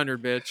up to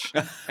 100,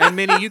 bitch. And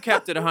Minnie, you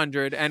kept it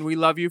 100, and we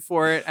love you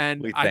for it.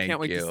 And I can't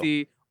wait to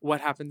see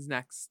what happens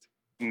next.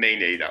 Me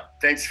neither.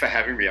 Thanks for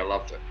having me. I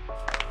loved it.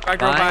 Bye,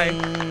 girl. Bye.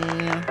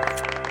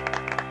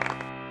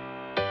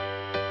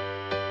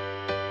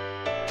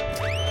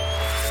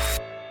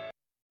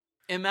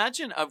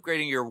 Imagine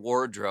upgrading your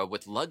wardrobe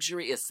with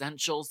luxury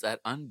essentials at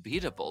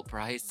unbeatable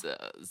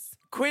prices.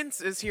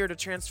 Quince is here to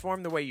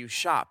transform the way you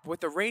shop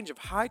with a range of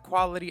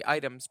high-quality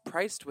items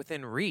priced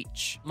within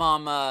reach.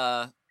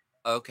 Mama,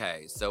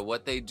 okay, so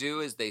what they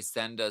do is they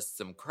send us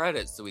some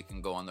credits so we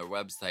can go on their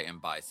website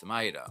and buy some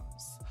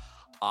items.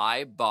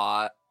 I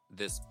bought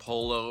this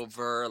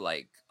pullover,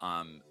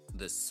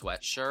 this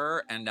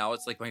sweatshirt, and now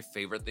it's like my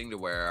favorite thing to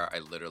wear. I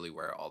literally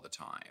wear it all the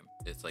time.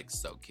 It's like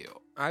so cute.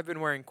 I've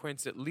been wearing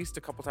Quince at least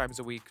a couple times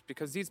a week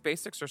because these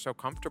basics are so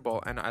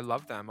comfortable and I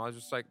love them. I was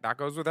just like, that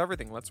goes with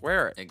everything. Let's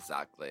wear it.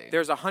 Exactly.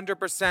 There's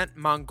 100%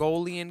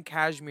 Mongolian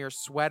cashmere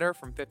sweater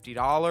from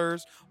 $50,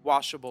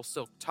 washable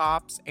silk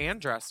tops and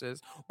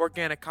dresses,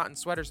 organic cotton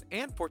sweaters,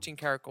 and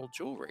 14-karat gold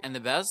jewelry. And the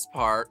best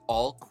part,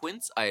 all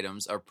Quince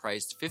items are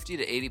priced 50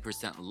 to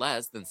 80%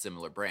 less than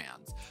similar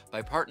brands.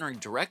 By partnering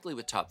directly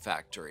with top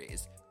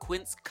factories,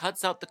 Quince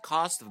cuts out the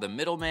cost of the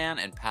middleman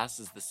and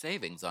passes the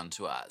savings on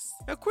to us.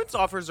 Now, Quince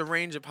offers a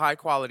range of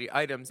high-quality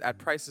items at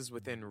prices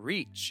within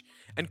reach.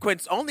 And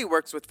Quince only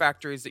works with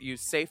factories that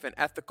use safe and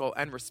ethical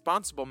and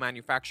responsible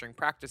manufacturing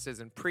practices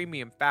and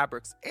premium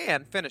fabrics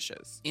and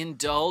finishes.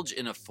 Indulge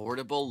in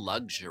affordable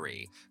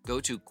luxury. Go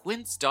to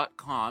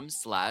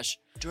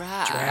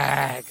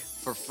quince.com/drag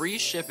for free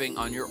shipping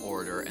on your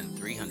order and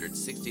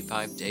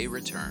 365-day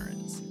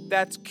returns.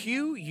 That's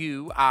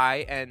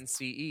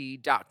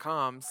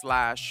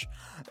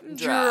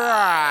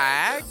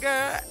QUINCE.com/drag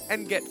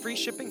and get free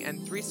shipping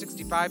and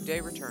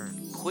 365-day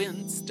returns.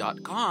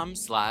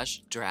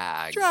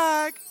 Quince.com/drag.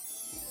 Drag.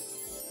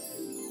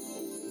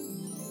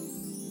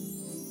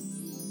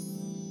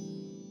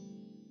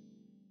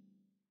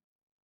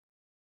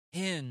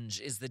 Hinge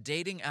is the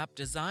dating app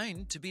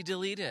designed to be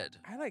deleted.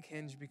 I like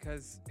Hinge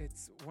because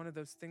it's one of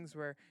those things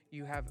where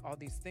you have all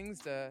these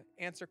things to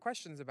answer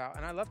questions about,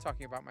 and I love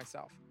talking about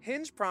myself.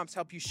 Hinge prompts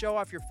help you show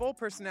off your full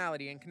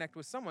personality and connect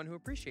with someone who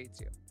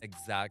appreciates you.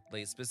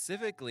 Exactly.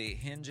 Specifically,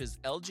 Hinge's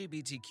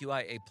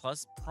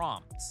LGBTQIA+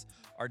 prompts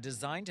are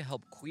designed to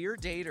help queer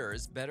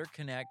daters better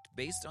connect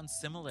based on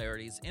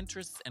similarities,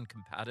 interests, and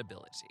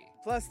compatibility.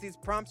 Plus, these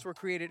prompts were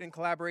created in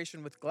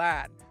collaboration with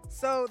GLAAD,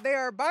 so they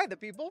are by the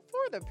people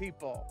for the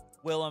people.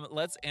 Willem,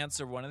 let's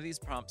answer one of these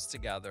prompts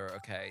together.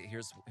 Okay,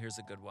 here's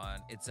a good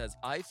one. It says,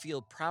 I feel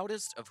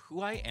proudest of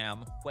who I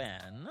am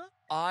when...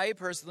 I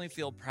personally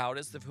feel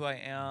proudest of who I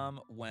am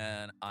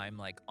when I'm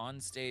like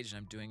on stage and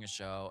I'm doing a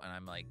show and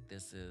I'm like,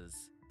 this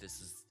is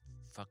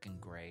fucking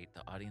great.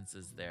 The audience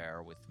is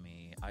there with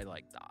me. I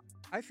like that.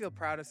 I feel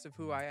proudest of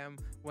who I am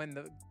when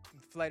the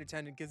flight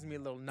attendant gives me a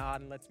little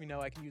nod and lets me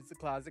know I can use the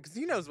closet because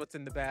he knows what's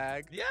in the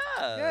bag. Yeah.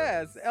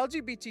 Yes.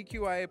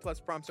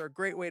 LGBTQIA+ prompts are a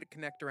great way to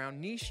connect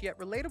around niche yet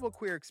relatable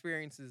queer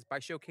experiences by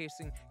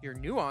showcasing your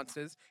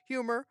nuances,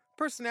 humor,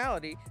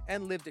 personality,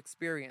 and lived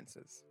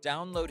experiences.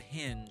 Download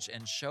Hinge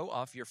and show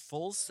off your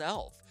full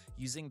self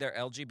using their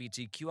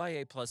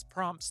LGBTQIA+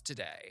 prompts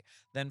today.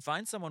 Then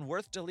find someone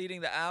worth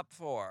deleting the app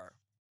for.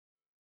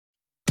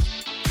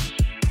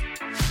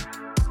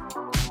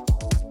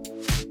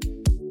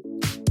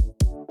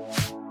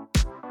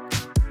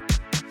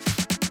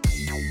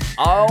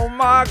 Oh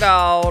my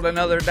God,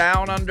 another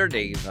Down Under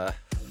Diva.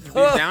 These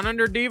Down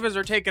Under Divas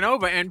are taking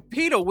over, and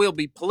PETA will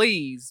be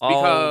pleased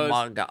because... Oh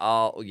my God,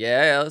 oh,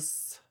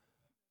 yes.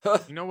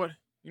 You know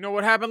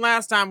what happened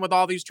last time with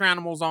all these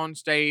tranimals on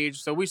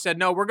stage? So we said,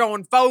 no, we're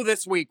going faux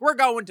this week. We're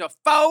going to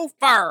faux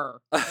fur.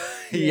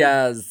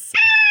 Yes.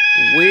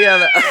 We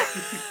have...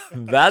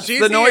 That's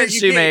the noise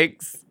she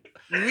makes.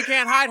 We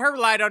can't hide her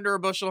light under a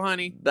bushel,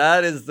 honey.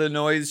 That is the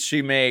noise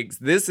she makes.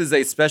 This is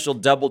a special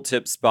double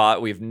tip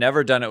spot. We've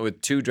never done it with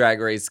two Drag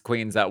Race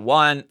queens at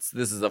once.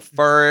 This is a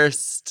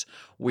first.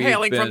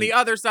 Hailing from the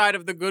other side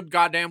of the good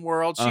goddamn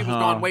world. She was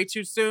gone way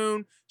too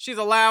soon. She's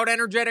a loud,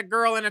 energetic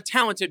girl and a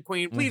talented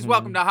queen. Please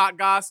welcome to Hot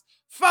Goss,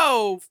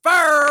 Faux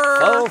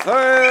Fur. Faux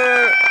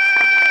Fur.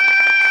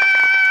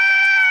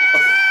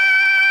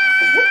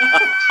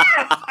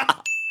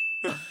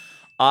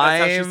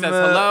 That's how she says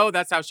hello.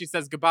 That's how she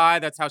says goodbye.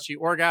 That's how she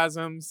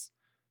orgasms.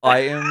 I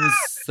am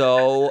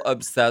so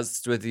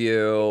obsessed with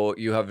you.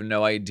 You have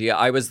no idea.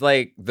 I was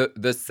like,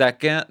 the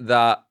second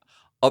that,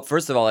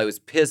 first of all, I was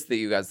pissed that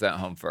you guys went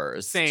home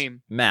first.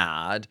 Same.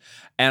 Mad.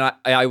 And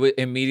I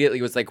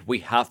immediately was like, we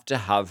have to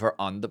have her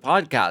on the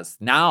podcast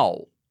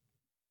now.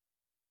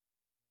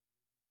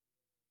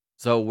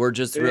 So we're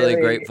just really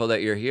grateful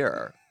that you're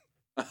here.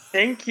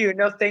 Thank you.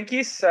 No, thank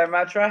you so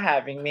much for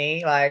having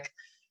me. Like,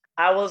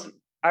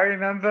 I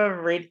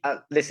remember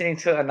listening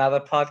to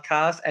another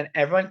podcast and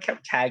everyone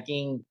kept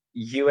tagging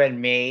you and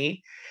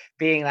me,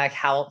 being like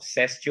how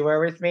obsessed you were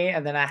with me.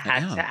 And then I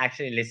had to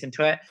actually listen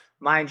to it.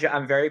 Mind you,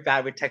 I'm very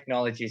bad with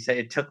technology. So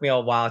it took me a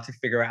while to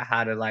figure out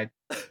how to like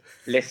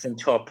listen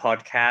to a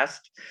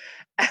podcast.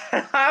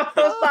 And I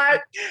was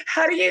like,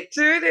 how do you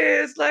do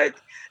this? Like,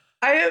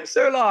 I am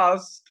so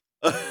lost.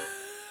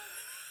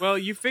 Well,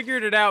 you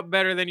figured it out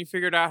better than you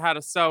figured out how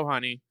to sew,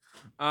 honey.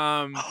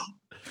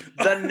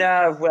 The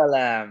nerve,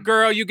 Willem.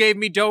 Girl, you gave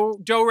me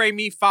do, re,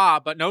 mi, fa,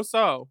 but no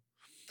so.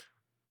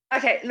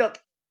 Okay, look.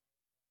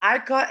 I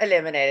got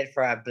eliminated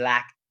for a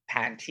Black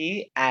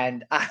panty,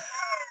 and I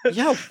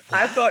Yeah,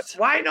 thought,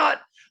 why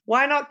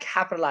not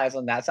capitalize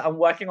on that? So I'm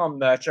working on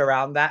merch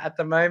around that at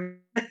the moment.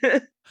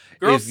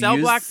 Girls sell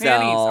black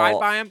panties. I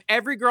buy them.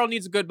 Every girl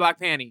needs a good black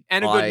panty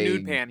and a good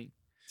nude panty.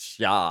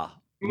 Yeah.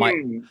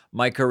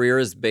 My career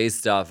is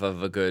based off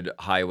of a good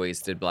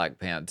high-waisted black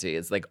panty.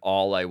 It's like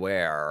all I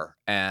wear.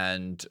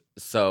 And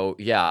so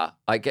yeah,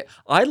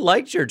 I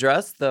liked your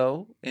dress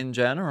though, in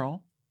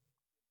general.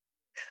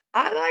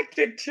 I liked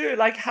it too.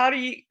 Like,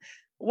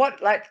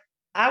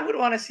 I would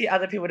want to see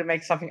other people to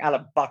make something out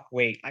of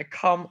buckwheat. Like,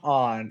 come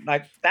on.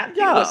 Like, that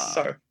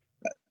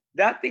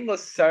thing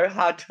was so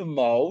hard to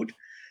mold.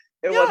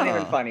 It wasn't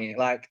even funny.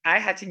 Like, I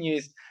had to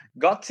use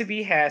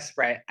got2b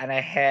hairspray and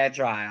a hair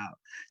dryer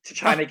to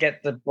try to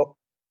get the book.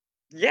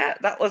 Yeah,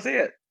 that was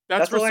it.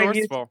 That's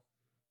resourceful.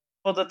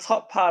 For the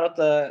top part of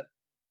the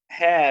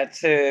hair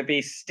to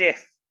be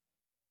stiff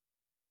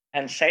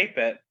and shape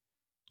it.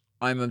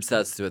 I'm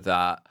obsessed with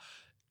that.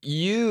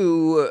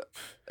 You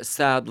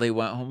sadly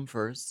went home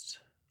first.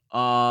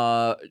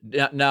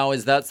 Now,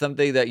 is that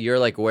something that you're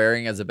like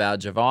wearing as a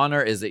badge of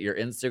honor? Is it your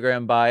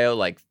Instagram bio,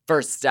 like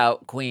first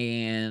out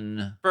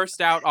queen? First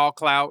out, all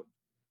clout.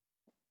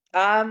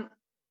 I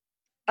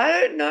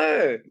don't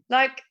know.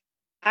 Like,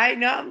 I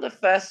know I'm the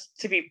first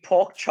to be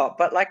pork chopped,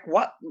 but like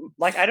what?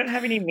 Like, I don't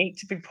have any meat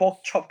to be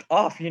pork chopped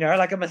off, you know?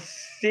 Like, I'm a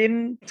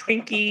thin,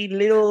 twinky,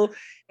 little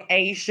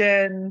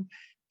Asian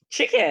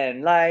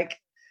chicken. Like,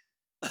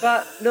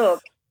 but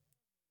look,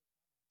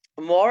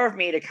 more of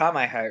me to come,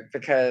 I hope,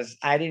 because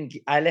I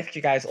left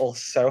you guys all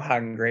so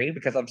hungry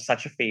because I'm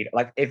such a feeder.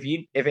 Like,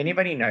 if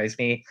anybody knows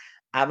me,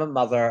 I'm a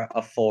mother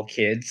of 4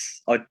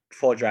 kids, or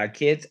 4 drag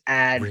kids,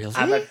 and Really?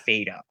 I'm a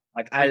feeder.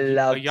 Like, I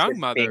love a young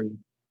mother. feed.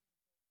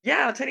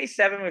 Yeah, I'm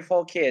 27 with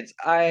 4 kids.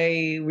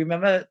 I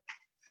remember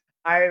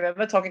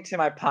talking to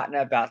my partner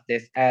about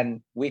this,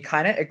 and we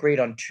kind of agreed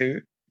on 2,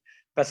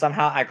 but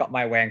somehow I got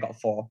my way and got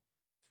 4.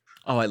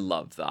 Oh, I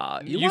love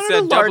that. You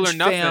said double or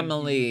nothing,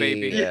 family,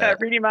 baby. Yeah,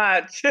 pretty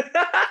much.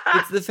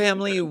 It's the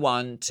family you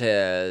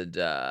wanted.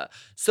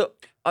 So,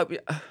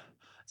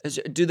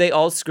 do they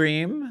all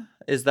scream?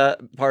 Is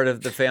that part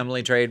of the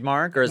family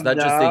trademark, or is that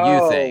just a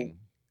you thing?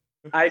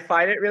 I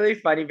find it really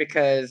funny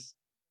because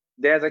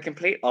they're the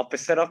complete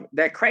opposite of.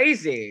 They're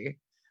crazy,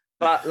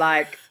 but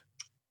like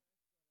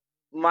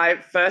my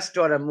first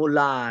daughter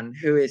Mulan,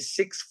 who is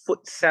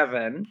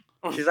 6'7",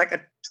 she's like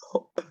a.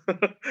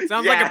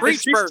 Sounds like a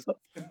breech birth.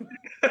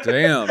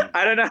 Damn.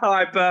 I don't know how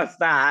I birthed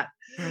that.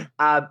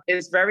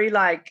 It's very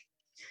like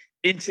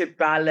into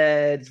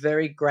ballads,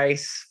 very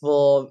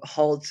graceful,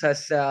 holds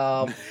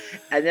herself.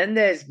 And then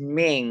there's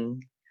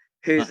Ming,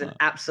 who's an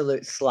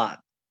absolute slut.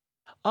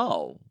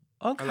 Oh,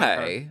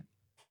 okay.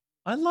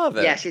 I love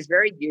it. Yeah, she's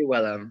very you,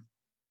 Willem.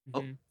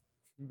 Mm-hmm.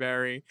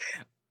 Very.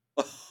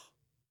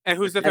 And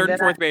who's the third and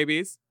fourth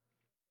babies?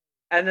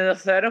 And then the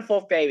third and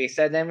fourth baby.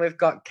 So then we've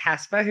got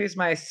Casper, who's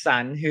my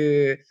son,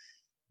 who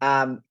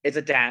is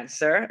a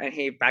dancer, and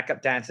he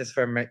backup dances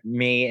for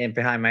me and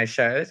behind my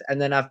shows. And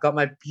then I've got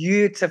my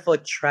beautiful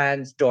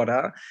trans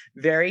daughter,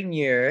 very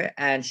new,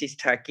 and she's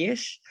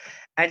Turkish,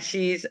 and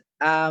she's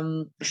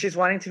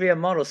wanting to be a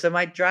model. So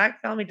my drag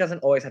family doesn't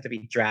always have to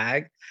be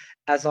drag,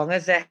 as long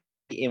as they're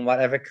in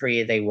whatever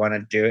career they want to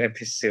do and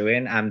pursue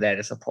in. I'm there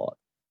to support.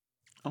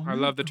 Oh, I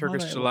love the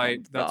Turkish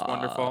delight. That's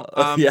wonderful.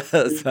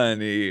 Yes,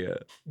 honey.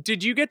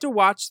 Did you get to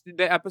watch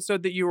the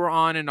episode that you were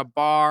on in a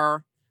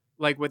bar,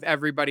 like with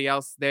everybody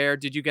else there?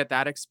 Did you get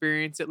that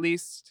experience at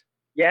least?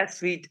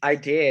 Yes, I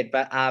did,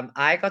 but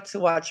I got to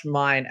watch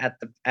mine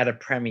at a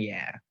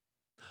premiere.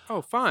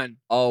 Oh, fun!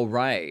 Oh,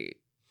 right.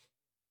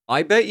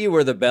 I bet you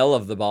were the belle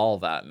of the ball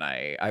that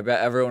night. I bet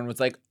everyone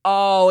was like,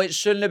 "Oh, it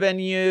shouldn't have been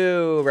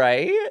you,"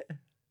 right?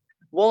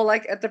 Well,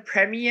 like at the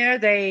premiere,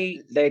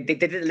 they did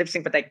the lip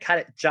sync, but they cut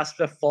it just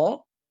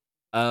before.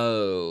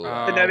 Oh,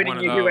 so nobody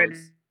knew who went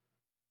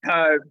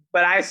home.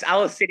 But I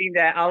was sitting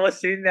there. I was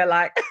sitting there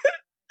like.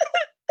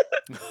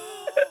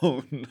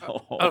 Oh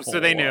no! Oh,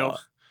 so they knew.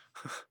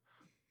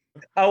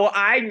 Oh, well,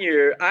 I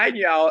knew. I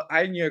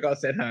got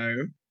sent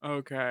home.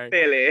 Okay.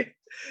 Clearly,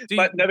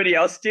 but nobody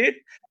else did.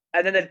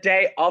 And then the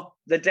day of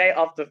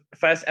the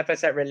first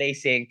episode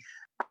releasing,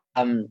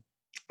 I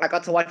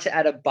got to watch it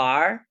at a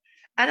bar.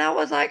 And I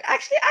was like,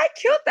 actually, I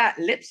killed that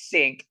lip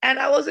sync. And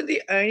I wasn't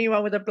the only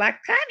one with a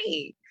black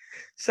panty.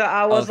 So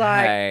I was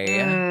like,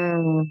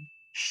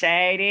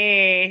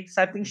 shady.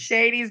 Something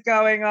shady's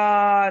going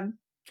on.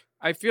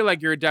 I feel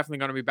like you're definitely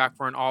going to be back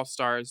for an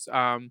All-Stars,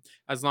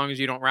 as long as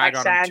you don't rag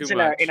like on them too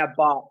much. in a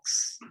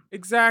box.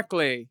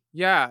 Exactly.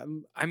 Yeah.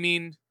 I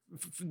mean,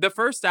 the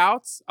first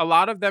outs, a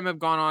lot of them have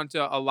gone on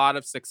to a lot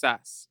of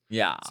success.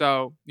 Yeah.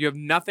 So you have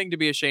nothing to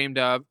be ashamed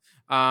of.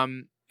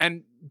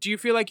 And do you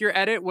feel like your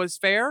edit was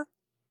fair?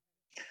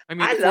 I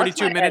mean,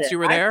 42 minutes you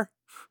were there?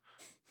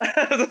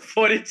 The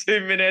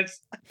 42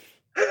 minutes.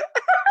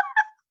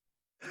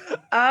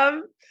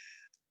 I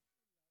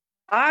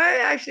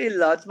actually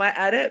loved my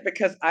edit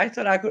because I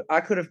thought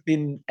I could have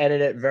been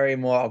edited very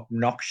more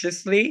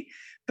obnoxiously,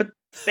 but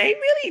they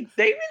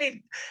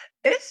really,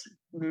 it's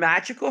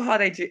magical how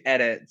they do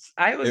edits.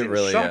 I was in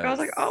shock. I was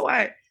like, oh,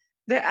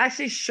 they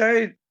actually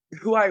showed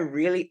who I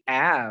really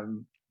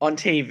am on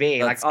TV,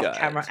 That's like off good.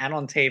 camera and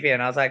on TV,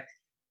 and I was like,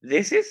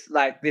 this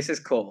is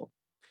cool.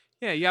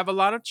 Yeah, you have a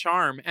lot of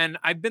charm, and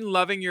I've been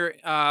loving your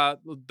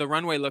the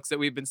runway looks that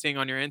we've been seeing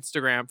on your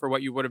Instagram for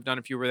what you would have done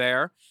if you were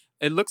there.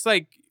 It looks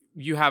like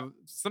you have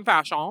some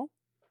fashion,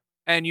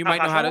 and you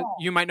might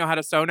know how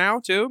to sew now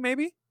too.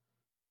 Maybe.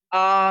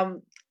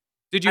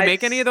 Did you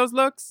make any of those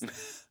looks?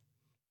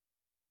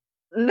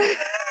 I'm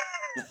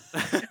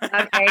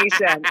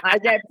Asian. I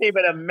get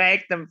people to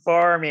make them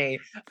for me.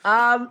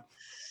 I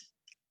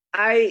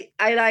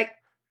like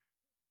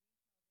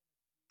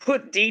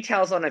put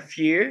details on a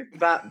few,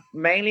 but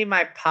mainly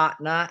my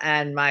partner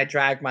and my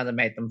drag mother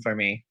made them for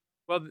me.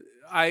 Well,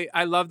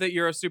 I love that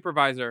you're a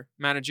supervisor,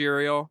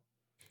 managerial.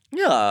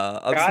 Yeah,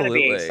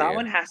 absolutely. Gotta be.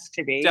 Someone has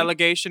to be.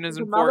 Delegation is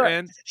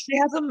important. She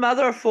has a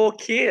mother of 4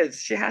 kids.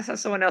 She has to have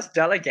someone else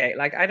delegate.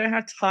 Like, I don't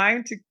have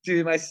time to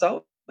do my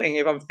sewing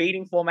if I'm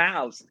feeding 4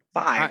 mouths.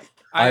 5.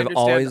 I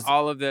understand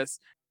all of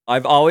this.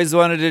 I've always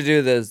wanted to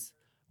do this.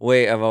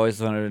 Wait, I've always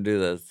wanted to do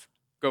this.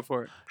 Go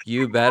for it.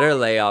 You better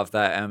lay off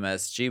that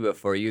MSG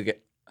before you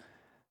get.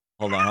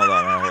 Hold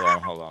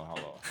on.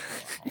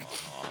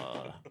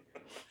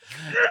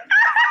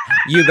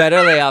 You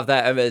better lay off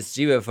that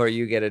MSG before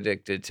you get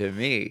addicted to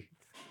me.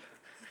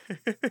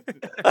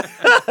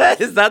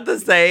 Is that the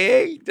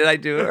saying? Did I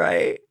do it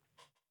right?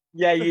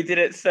 Yeah, you did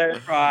it so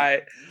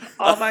right.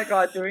 Oh my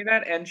god, doing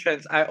that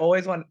entrance,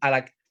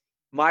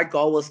 my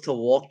goal was to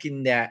walk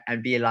in there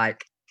and be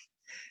like,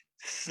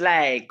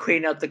 slay,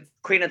 queen of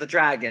the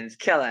dragons,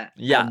 kill it.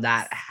 Yeah. And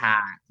that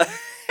hat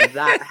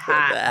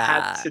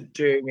had to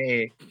do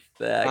me.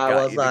 I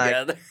was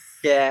like,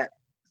 get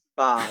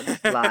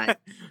fucked. Like,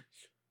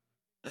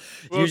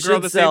 well, girl,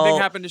 the same thing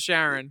happened to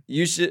Sharon.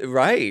 You should,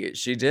 right?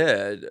 She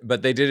did,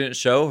 but they didn't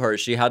show her.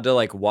 She had to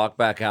like walk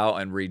back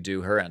out and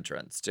redo her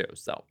entrance too.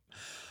 So,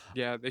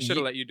 yeah, they should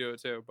have let you do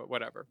it too. But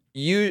whatever.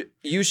 You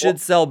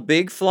should sell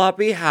big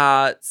floppy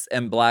hats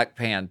and black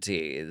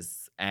panties.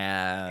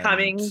 And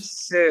coming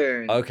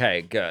soon.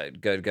 Okay,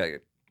 good.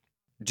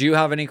 Do you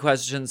have any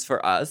questions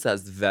for us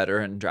as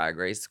veteran Drag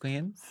Race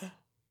queens?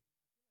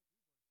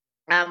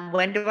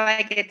 When do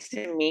I get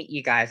to meet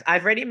you guys?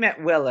 I've already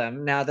met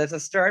Willem. Now, there's a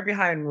story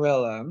behind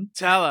Willem.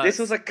 Tell us. This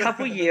was a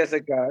couple years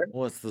ago.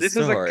 What's the story? This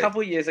was a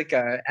couple years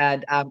ago,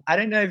 and I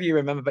don't know if you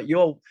remember, but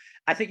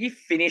I think you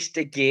finished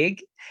a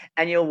gig,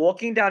 and you're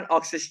walking down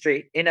Oxford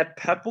Street in a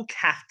purple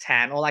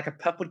caftan or like a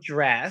purple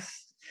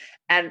dress,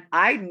 and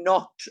I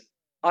knocked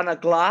on a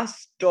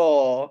glass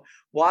door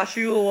while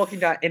you were walking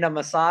down in a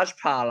massage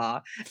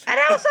parlor, and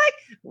I was like,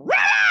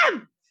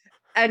 Willem!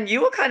 And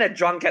you were kind of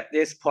drunk at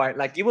this point.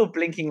 Like, you were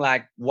blinking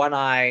like one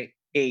eye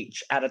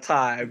each at a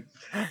time.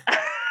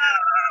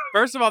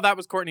 First of all, that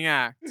was Courtney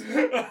Act.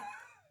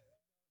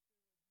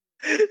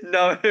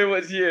 No, it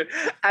was you.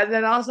 And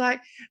then I was like,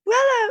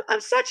 Willem,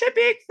 I'm such a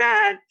big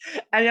fan.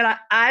 And you're like,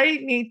 I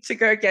need to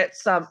go get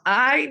some.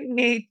 And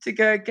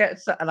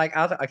like,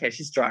 I was like, okay,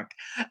 she's drunk.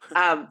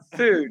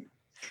 Food.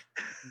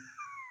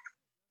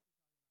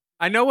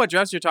 I know what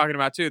dress you're talking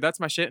about, too. That's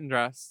my shitting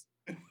dress.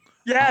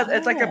 Yeah,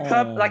 it's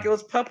like it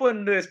was purple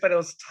and loose, but it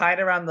was tied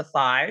around the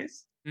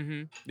thighs.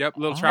 Mm-hmm. Yep,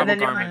 little travel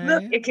garment.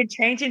 Like, look, it can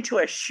change into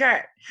a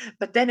shirt,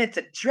 but then it's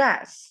a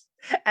dress,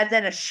 and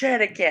then a shirt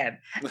again.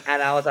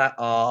 And I was like,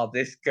 oh,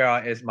 this girl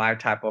is my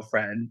type of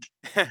friend.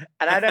 And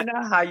I don't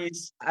know how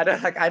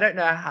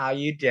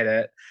you did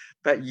it,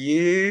 but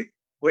you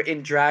were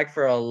in drag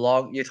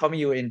you told me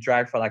you were in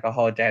drag for like a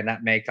whole day, and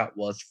that makeup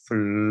was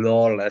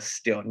flawless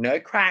still. No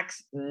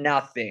cracks,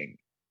 nothing.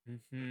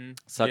 Mm-hmm.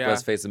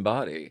 Suckless face and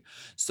body.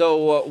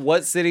 So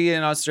what city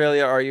in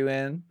Australia are you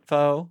in,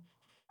 Fo?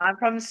 I'm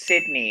from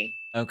Sydney.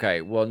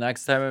 Okay, well,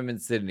 next time I'm in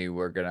Sydney,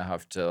 we're going to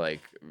have to like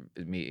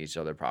meet each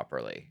other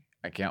properly.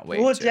 I can't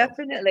wait. Well,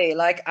 definitely.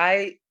 Like,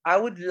 I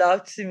would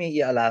love to meet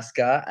you,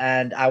 Alaska,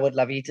 and I would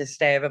love you to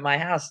stay over my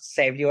house,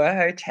 save you a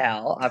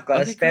hotel. I've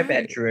got a spare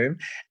bedroom,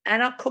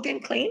 and I'll cook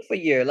and clean for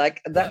you.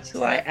 Like, that's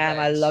who I am.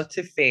 I love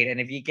to feed,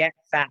 and if you get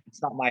fat,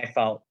 it's not my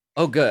fault.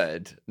 Oh,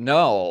 good.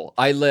 No,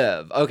 I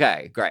live.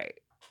 Okay, great.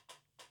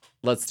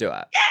 Let's do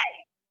it.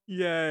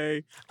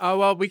 Yay. Oh,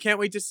 well, we can't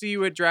wait to see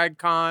you at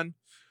DragCon.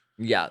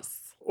 Yes.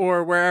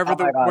 Or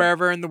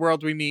wherever in the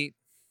world we meet.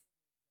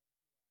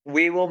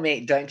 We will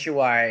meet, don't you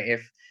worry.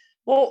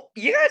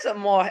 You guys are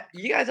more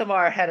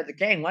ahead of the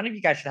game. One of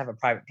you guys should have a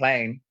private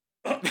plane.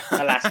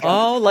 Alaska.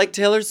 Oh, like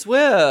Taylor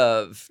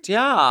Swift.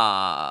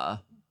 Yeah.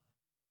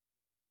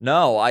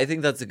 No, I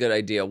think that's a good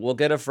idea. We'll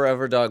get a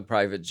Forever Dog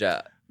private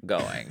jet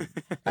going.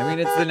 I mean,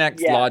 it's the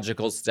next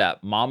logical step.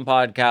 Mom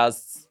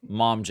podcasts,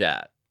 mom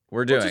jet.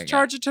 We'll just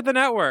charge it to the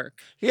network.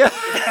 Yeah.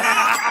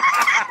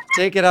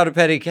 Take it out of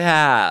petty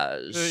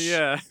cash.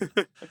 Yeah.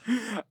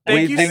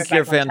 We think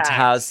you're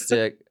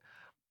fantastic.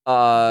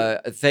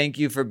 Thank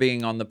you for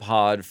being on the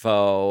pod,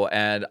 Fo.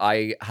 And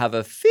I have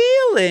a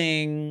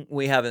feeling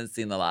we haven't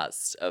seen the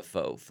last of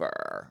Fo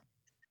Fur.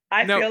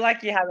 I feel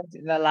like you haven't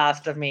seen the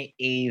last of me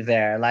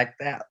either. Like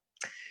that.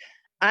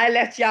 I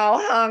left y'all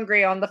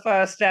hungry on the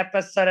first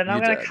episode, and I'm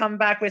going to did. come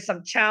back with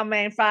some chow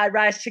mein, fried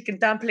rice, chicken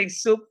dumpling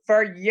soup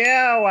for you.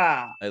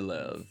 I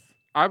live.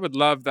 I would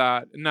love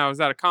that. Now, is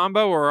that a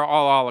combo or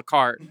all a la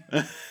carte?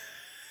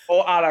 Or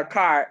a la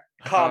carte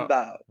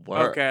combo.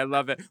 Okay, I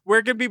love it.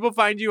 Where can people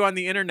find you on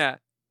the internet?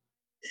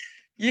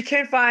 You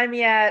can find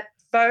me at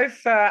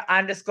 _official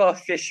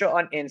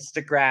on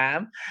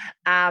Instagram,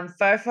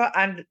 _official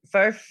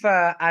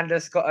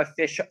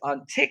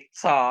on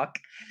TikTok,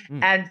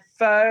 and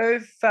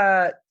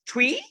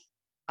tweet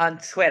on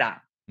Twitter.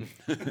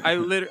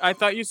 I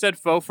thought you said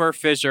faux fur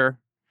fissure.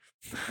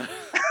 I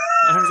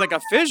was like, a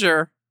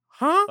fissure?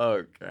 Huh?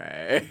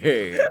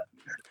 Okay.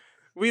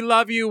 We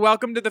love you.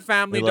 Welcome to the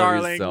family,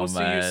 darling. We'll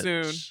see you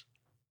soon.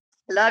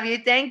 Love you.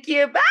 Thank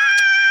you. Bye.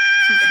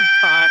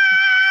 Bye.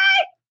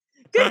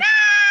 Good night.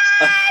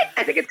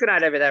 I think it's good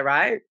night over there,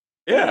 right?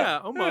 Yeah,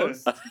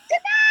 almost. Good night.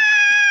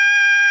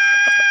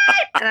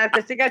 And I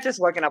think I've just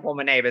woken up all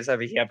my neighbors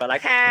over here, but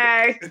like,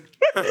 hey.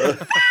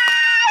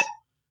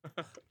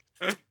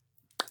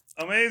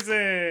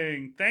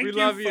 Amazing. Thank you.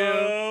 We love you.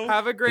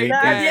 Have a great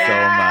Thank day. you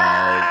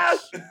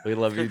so much. We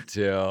love you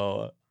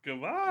too.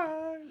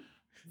 Goodbye.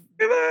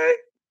 Goodbye.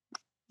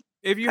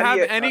 If you have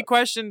any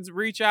questions,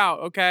 reach out,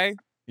 okay?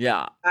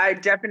 Yeah. I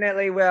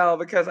definitely will,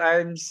 because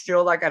I'm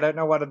still like, I don't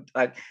know what I'm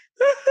like.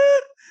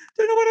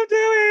 Don't know what I'm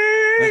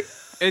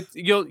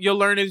doing. You'll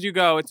learn as you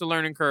go. It's a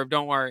learning curve.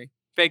 Don't worry.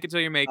 Fake it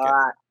till you make it.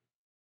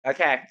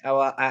 Okay.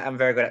 Well, I'm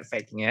very good at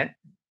faking it.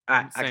 All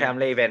right. Same. Okay, I'm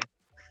leaving.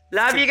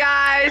 Love you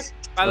guys.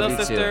 Bye, Love little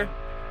you sister. too.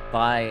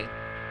 Bye.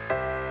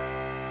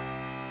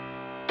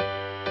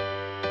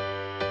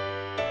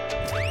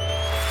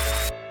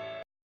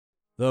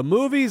 The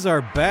movies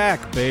are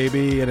back,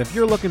 baby, and if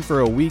you're looking for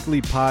a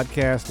weekly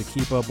podcast to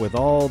keep up with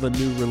all the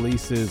new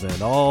releases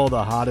and all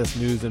the hottest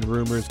news and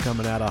rumors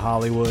coming out of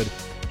Hollywood,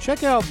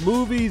 check out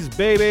Movies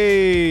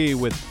Baby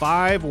with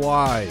 5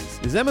 Ys.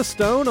 Is Emma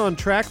Stone on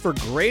track for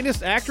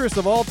greatest actress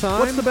of all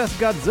time? What's the best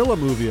Godzilla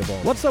movie of all?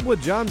 What's up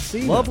with John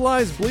Cena? Love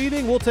Lies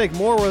Bleeding? We'll take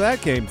more where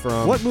that came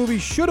from. What movie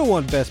should have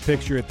won Best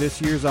Picture at this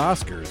year's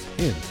Oscars?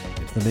 Hint.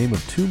 The name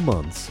of 2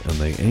 months, and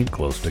they ain't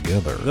close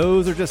together.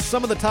 Those are just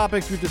some of the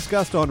topics we've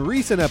discussed on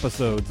recent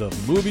episodes of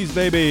Movies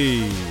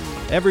Baby.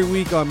 Every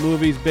week on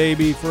Movies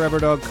Baby, Forever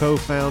Dog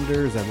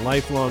co-founders and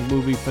lifelong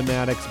movie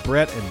fanatics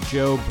Brett and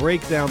Joe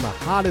break down the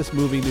hottest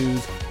movie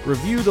news,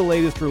 review the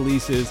latest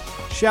releases,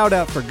 shout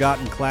out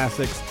forgotten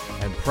classics,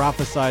 and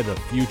prophesy the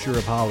future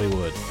of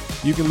Hollywood.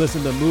 You can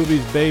listen to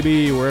Movies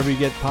Baby wherever you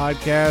get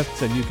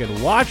podcasts, and you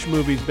can watch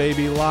Movies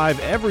Baby live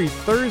every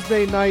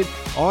Thursday night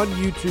on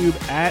YouTube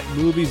at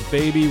Movies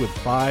Baby with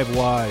 5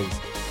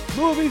 Ys.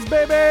 Movies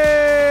Baby!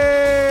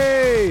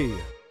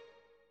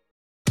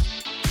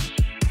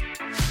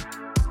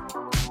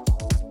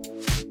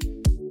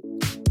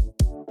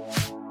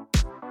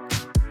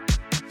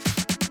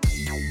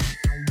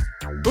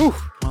 Ooh.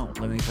 Oh,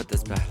 let me put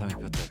this back. Let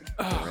me put the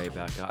right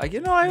back on.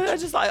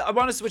 I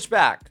want to switch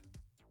back.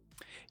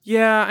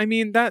 Yeah, I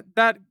mean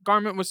that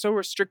garment was so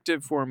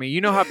restrictive for me.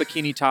 You know how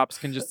bikini tops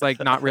can just like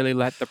not really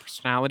let the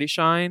personality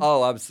shine?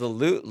 Oh,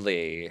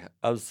 absolutely.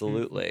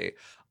 Absolutely.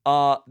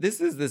 This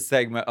is the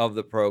segment of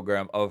the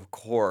program, of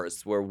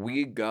course, where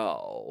we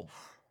go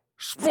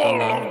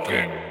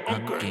spelunking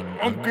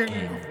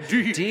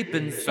deep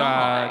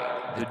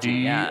inside the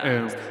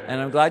DMs.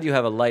 And I'm glad you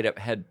have a light up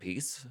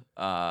headpiece.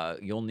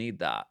 You'll need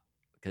that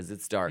because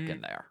it's dark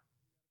in there.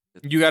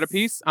 You got a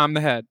piece? I'm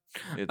the head.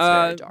 It's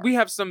very dark. We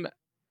have some.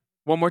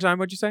 One more time,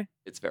 what'd you say?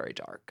 It's very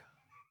dark.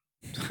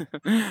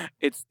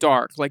 It's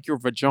dark, like your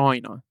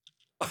vagina.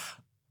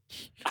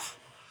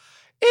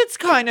 It's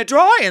kind of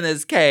dry in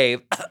this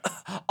cave.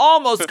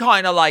 Almost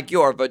kind of like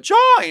your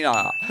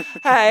vagina.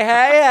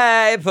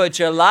 Hey, put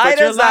your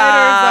lighters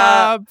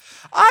up.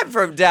 I'm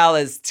from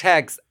Dallas,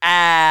 Texas.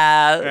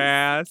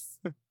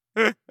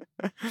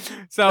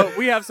 So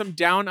we have some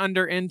down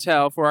under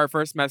intel for our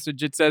first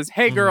message. It says,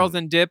 hey, girls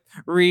and dip,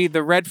 read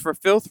the Red for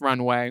Filth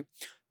runway.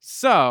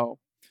 So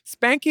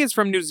Spanky is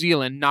from New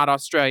Zealand, not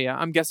Australia.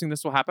 I'm guessing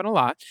this will happen a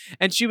lot.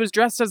 And she was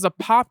dressed as a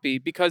poppy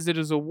because it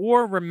is a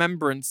war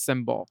remembrance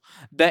symbol.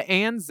 The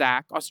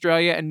ANZAC,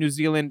 Australia and New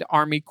Zealand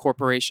Army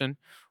Corporation,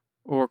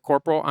 or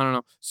corporal, I don't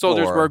know,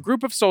 soldiers were a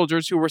group of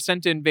soldiers who were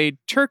sent to invade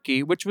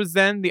Turkey, which was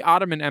then the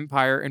Ottoman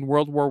Empire in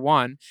World War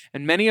I,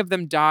 and many of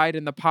them died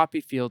in the poppy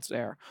fields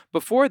there.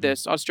 Before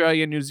this,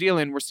 Australia and New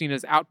Zealand were seen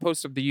as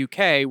outposts of the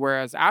UK,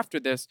 whereas after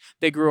this,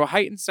 they grew a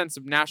heightened sense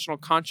of national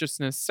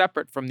consciousness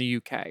separate from the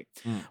UK.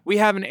 We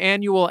have an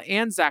annual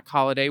Anzac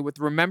holiday with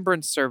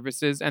remembrance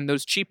services and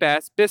those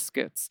cheap-ass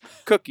biscuits,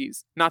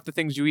 cookies, not the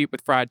things you eat with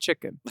fried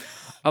chicken.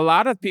 A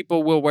lot of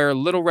people will wear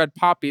little red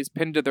poppies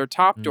pinned to their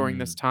top during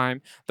this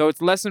time, though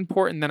it's less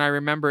important than I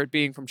remember it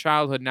being from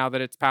childhood now that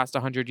it's past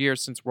 100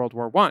 years since World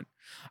War I.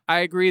 I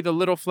agree the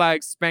little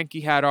flags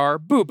Spanky had are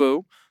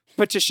boo-boo.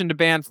 Petition to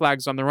ban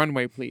flags on the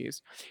runway,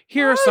 please.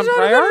 Here are some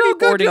priority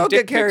boarding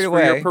dick pics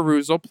for your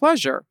perusal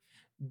pleasure.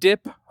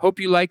 Dip, hope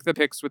you like the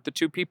pics with the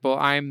 2 people.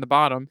 I am the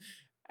bottom,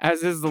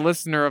 as is the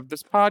listener of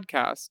this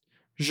podcast.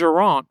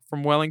 Gerant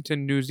from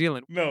Wellington, New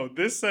Zealand. No,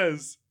 this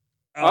says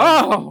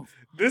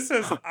This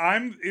says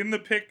I'm in the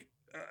pic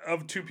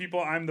of two people.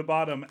 I'm the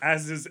bottom,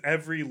 as is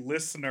every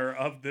listener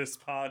of this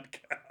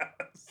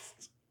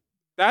podcast.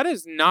 That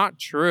is not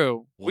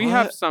true. We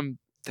have some.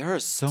 There are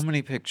so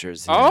many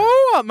pictures here.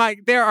 Oh my!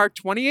 There are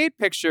 28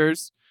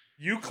 pictures.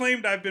 You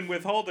claimed I've been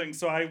withholding,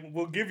 so I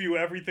will give you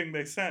everything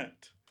they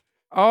sent.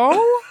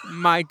 Oh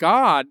my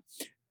God!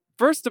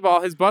 First of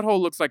all, his butthole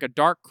looks like a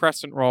dark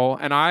crescent roll,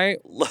 and I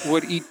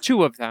would eat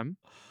 2 of them.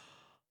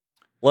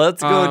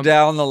 Let's go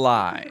down the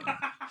line.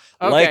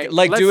 Okay,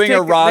 like doing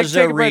a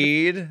Raja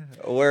read,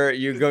 where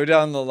you go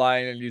down the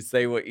line and you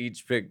say what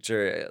each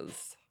picture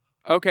is.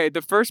 Okay,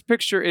 the first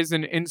picture is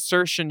an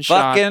insertion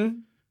shot.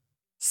 Fucking,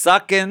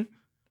 sucking,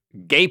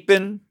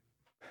 gaping,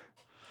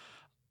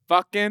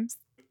 fucking,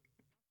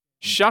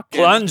 shucking,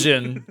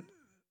 plunging,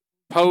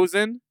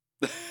 posing,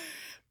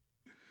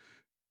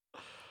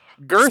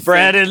 girthing,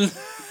 spreading,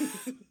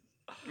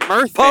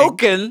 mirthing,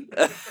 poking,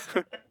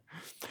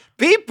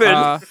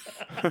 peeping,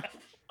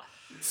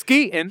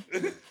 skeeting,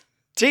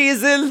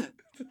 teasing,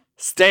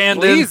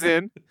 standing,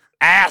 pleasing,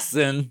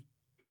 assing,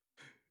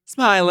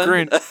 smiling,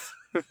 grin,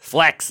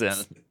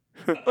 flexing.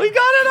 We got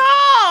it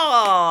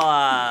all.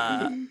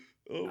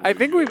 I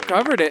think we've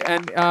covered it,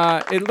 and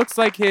it looks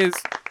like his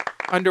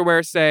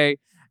underwear say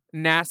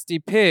 "nasty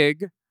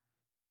pig."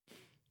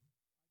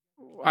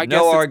 I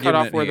guess it's cut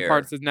off where the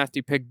part says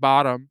 "nasty pig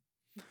bottom."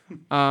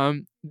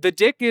 The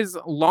dick is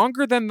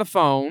longer than the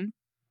phone,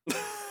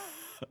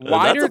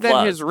 wider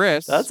than his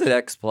wrist. That's an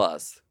X+.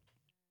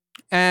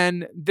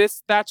 And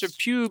this thatch of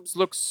pubes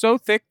looks so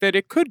thick that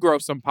it could grow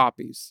some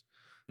poppies.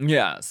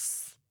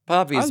 Yes.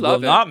 Poppies will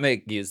not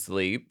make you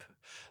sleep.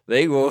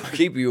 They will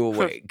keep you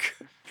awake.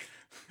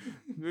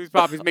 These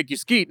poppies make you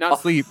skeet, not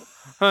sleep.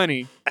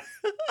 Honey.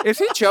 Is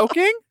he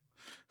choking?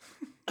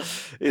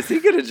 Is he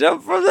going to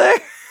jump from there?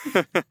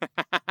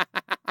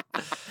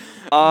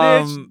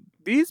 Bitch,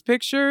 these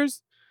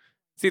pictures.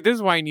 See, this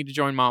is why you need to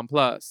join Mom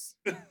Plus.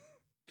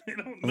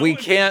 We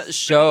can't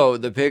show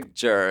the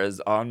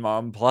pictures on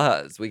Mom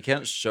Plus. We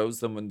can't show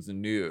someone's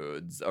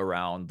nudes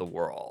around the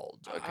world.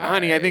 Okay?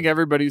 Honey, I think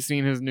everybody's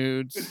seen his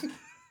nudes.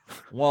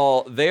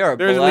 Well, they are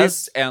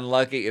blessed and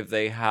lucky if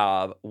they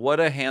have. What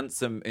a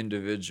handsome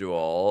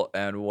individual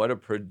and what a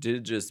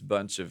prodigious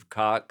bunch of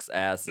cocks,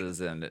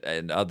 asses,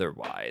 and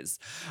otherwise.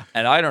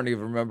 And I don't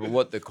even remember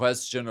what the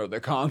question or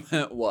the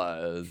comment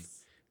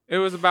was. It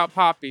was about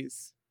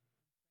poppies.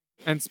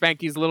 And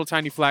Spanky's little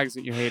tiny flags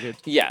that you hated.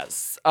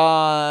 Yes.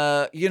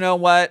 You know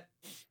what?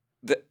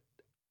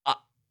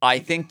 I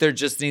think there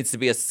just needs to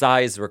be a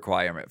size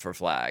requirement for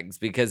flags.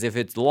 Because if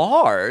it's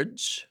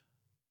large,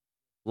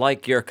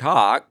 like your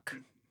cock,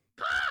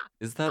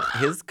 is that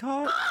his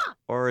cock?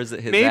 Or is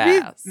it his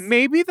ass?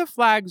 Maybe the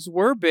flags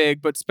were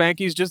big, but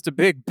Spanky's just a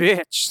big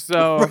bitch.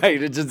 So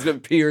right, it just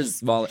appears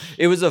smaller.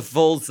 It was a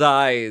full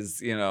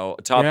size,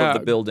 top of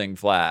the building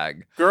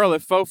flag. Girl,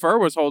 if Faux Fur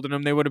was holding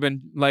them, they would have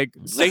been like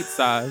state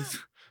size.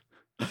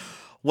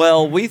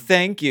 Well, we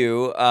thank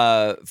you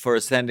for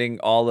sending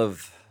all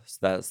of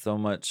that so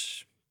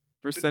much.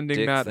 For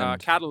sending that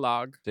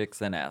catalog.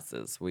 Dicks and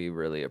asses. We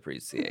really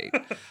appreciate.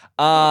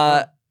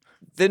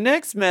 The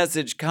next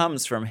message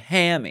comes from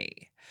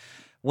Hammy.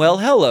 Well,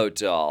 hello,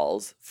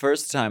 dolls.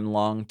 First time,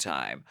 long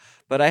time.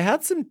 But I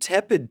had some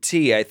tepid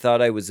tea I thought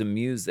was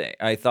amusing.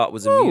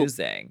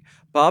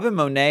 Bob and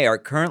Monet are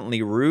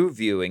currently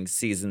reviewing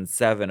season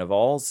 7 of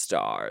All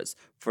Stars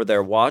for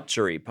their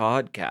Watchery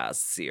podcast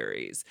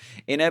series.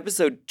 In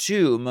episode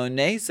 2,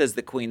 Monet says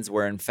the queens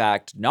were in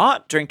fact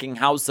not drinking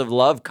House of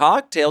Love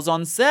cocktails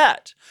on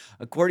set.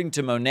 According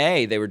to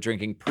Monet, they were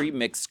drinking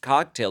pre-mixed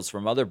cocktails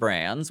from other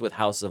brands with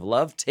House of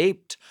Love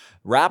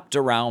wrapped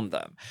around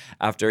them.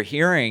 After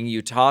hearing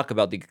you talk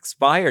about the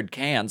expired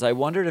cans, I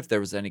wondered if there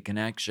was any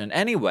connection.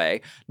 Anyway,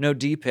 no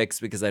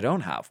D-pics because I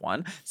don't have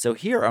one. So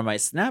here are my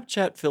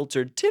Snapchat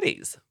filtered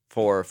titties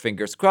for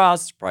fingers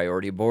crossed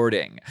priority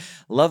boarding.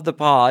 Love the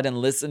pod and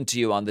listen to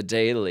you on the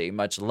daily.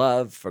 Much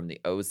love from the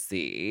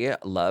OC.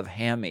 Love,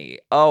 Hammy.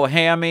 Oh,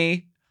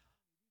 Hammy.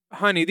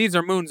 Honey, these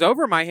are moons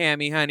over my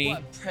hammy, honey.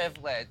 What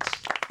privilege.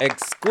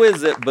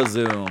 Exquisite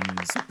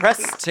bazooms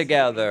pressed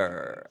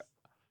together.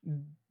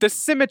 The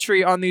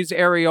symmetry on these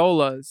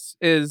areolas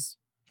is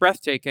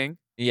breathtaking.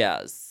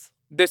 Yes.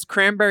 This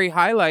cranberry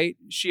highlight,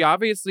 she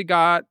obviously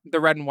got the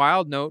red and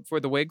wild note for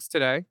the wigs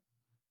today.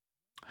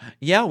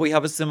 Yeah, we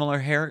have a similar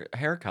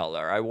hair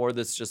color. I wore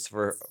this just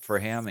for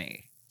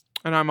Hammy.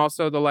 And I'm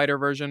also the lighter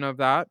version of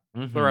that,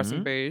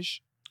 fluorescent beige.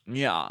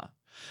 Yeah.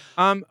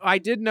 I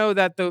did know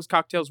that those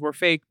cocktails were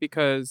fake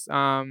because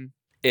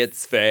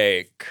it's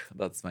fake.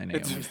 That's my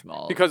name.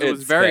 Because it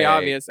was very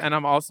obvious. And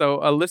I'm also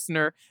a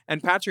listener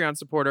and Patreon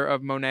supporter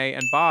of Monet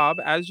and Bob,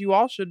 as you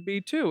all should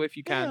be too, if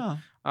you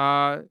can.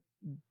 Yeah.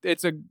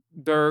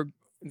 Their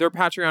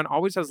Patreon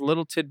always has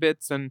little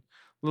tidbits and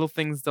little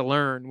things to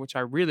learn, which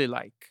I really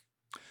like.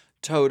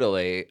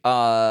 Totally.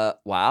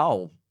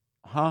 Wow.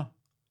 Huh.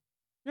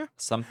 Yeah.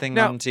 Something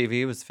on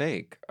TV was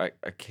fake. I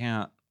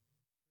can't.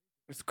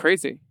 It's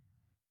crazy.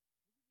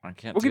 I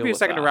can't. We'll give you a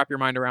second to wrap your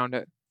mind around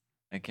it.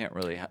 I can't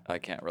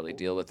really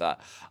deal with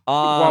that.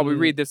 While we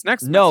read this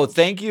next No, message.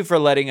 thank you for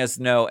letting us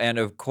know. And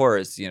of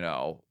course,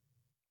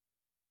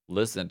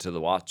 listen to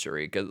the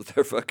Watchery because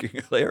they're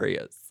fucking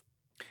hilarious.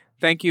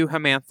 Thank you,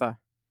 Hamantha.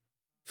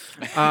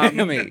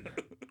 Hammy.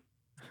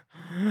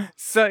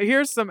 So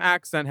here's some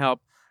accent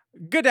help.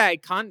 Good day,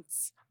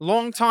 cunts.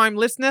 Long time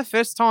listener,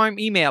 first time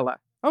emailer.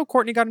 Oh,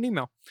 Courtney got an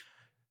email.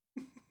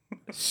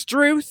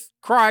 Struth,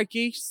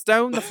 crikey,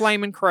 Stone the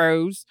Flaming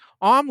Crows.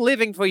 I'm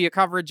living for your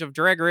coverage of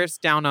Drag Race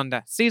Down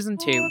Under, Season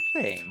 2.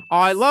 Thanks.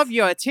 I love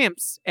your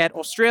attempts at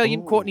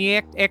Australian Courtney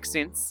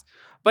accents,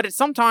 but it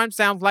sometimes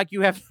sounds like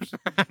you have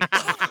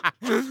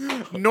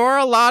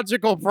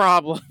neurological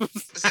problems.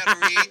 Is that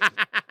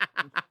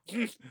a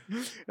read?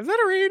 Is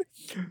that a read?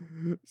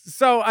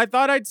 So I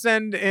thought I'd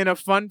send in a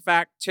fun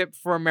fact tip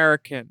for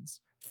Americans.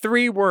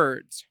 3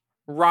 words.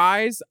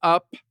 Rise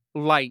up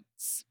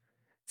lights.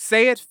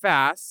 Say it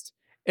fast.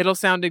 It'll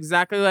sound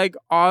exactly like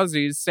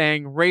Aussies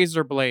saying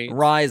razor blades.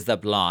 Rise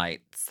up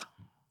lights.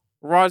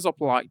 Rise up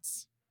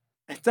lights.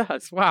 It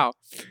does. Wow.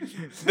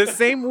 The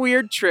same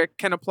weird trick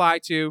can apply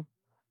to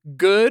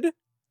good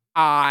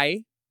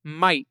I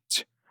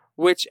might,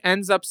 which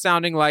ends up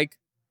sounding like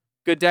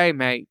good day,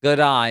 mate. Good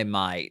eye,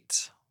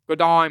 mate.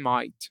 Good eye,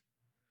 mate.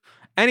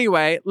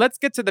 Anyway, let's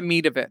get to the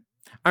meat of it.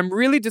 I'm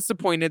really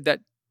disappointed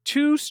that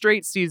 2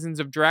 straight seasons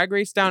of Drag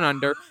Race Down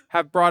Under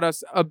have brought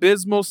us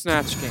abysmal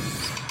Snatch Games.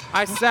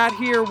 I sat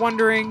here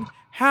wondering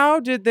how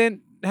they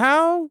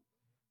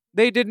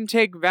didn't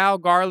take Val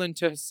Garland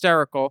to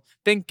hysterical,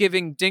 think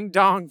giving ding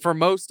dong for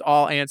most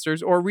all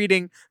answers, or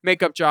reading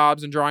makeup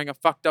jobs and drawing a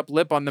fucked up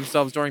lip on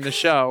themselves during the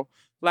show.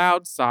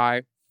 Loud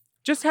sigh.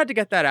 Just had to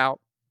get that out.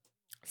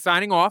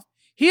 Signing off,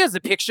 here's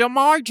a picture of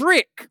my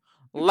Drick.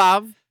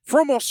 Love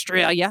from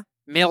Australia,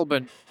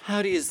 Melbourne.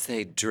 How do you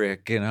say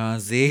Drick in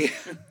Aussie?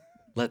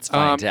 Let's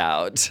find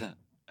out.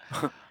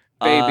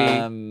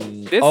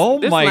 Baby, this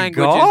my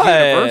language God.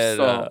 is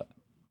universal.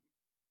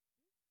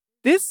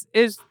 This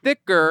is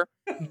thicker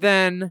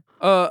than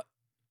a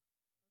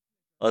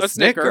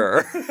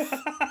Snicker.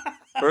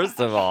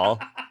 First of all.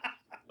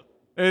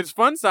 It's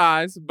fun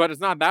size, but it's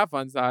not that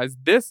fun size.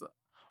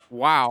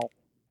 Wow.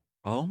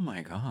 Oh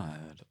my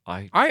God.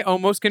 I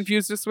almost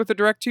confused this with a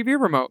DirecTV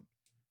remote.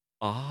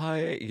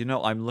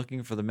 I'm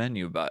looking for the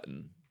menu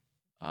button.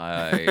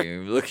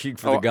 I'm looking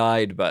for the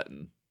guide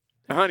button.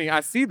 Honey, I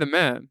see the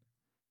man.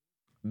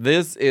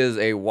 This is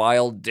a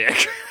wild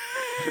dick.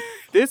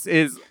 This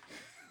is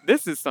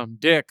some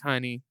dick,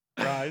 honey.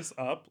 Rise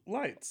up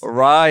lights.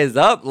 Rise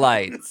up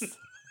lights.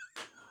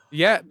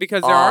 Yeah,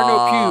 because there are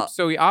no pubes,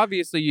 so he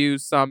obviously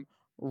used some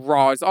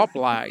rise up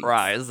lights.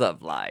 Rise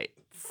up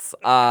lights.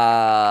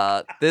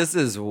 This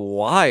is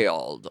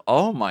wild.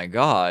 Oh my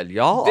God.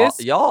 Y'all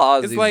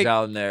Aussies like,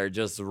 down there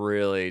just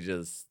really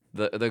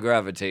the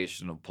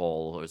gravitational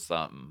pull or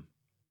something.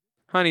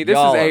 Honey, this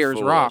is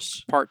Ayers Rock,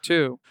 part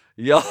 2.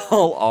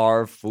 Y'all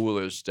are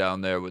foolish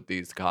down there with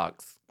these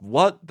cocks.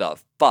 What the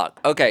fuck?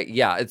 Okay,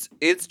 yeah,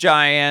 it's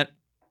giant.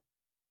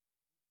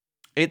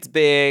 It's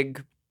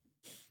big.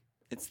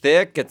 It's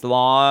thick. It's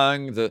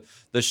long.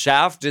 The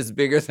shaft is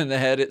bigger than the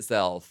head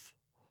itself.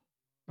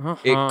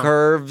 It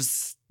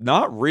curves,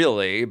 not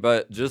really,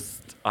 but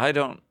just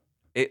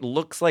it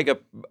looks like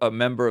a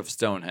member of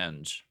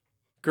Stonehenge.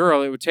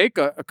 Girl, it would take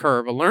a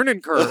curve, a learning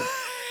curve.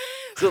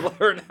 To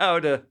learn how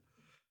to.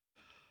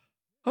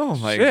 Oh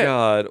my Shit.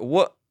 God.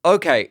 What?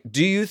 Okay.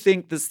 Do you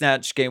think the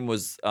Snatch Game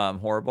was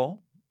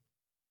horrible?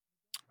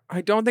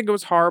 I don't think it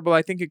was horrible.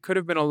 I think it could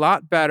have been a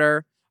lot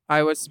better.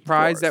 I was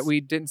surprised that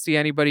we didn't see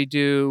anybody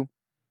do,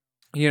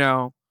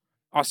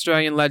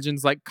 Australian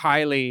legends like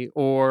Kylie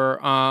or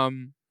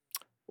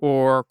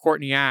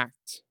Courtney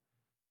Act.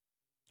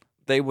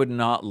 They would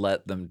not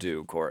let them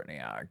do Courtney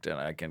Act,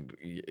 and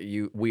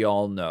we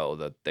all know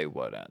that they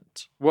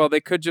wouldn't. Well,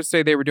 they could just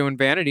say they were doing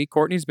Vanity.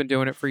 Courtney's been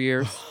doing it for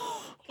years.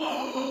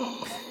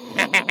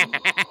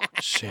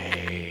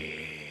 Shade.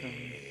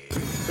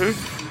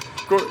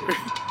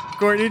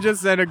 Courtney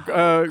just sent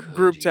a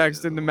group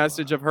text in the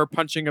message of her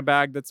punching a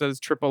bag that says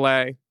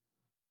AAA.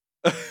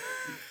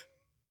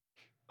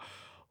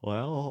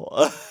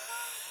 Well,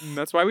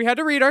 that's why we had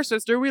to read our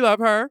sister. We love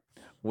her.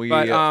 We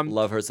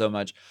love her so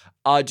much.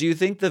 Do you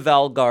think the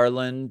Val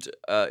Garland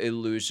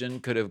illusion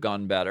could have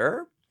gone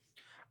better?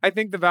 I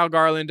think the Val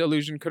Garland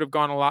illusion could have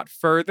gone a lot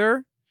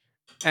further,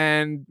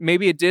 and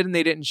maybe it did, and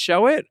they didn't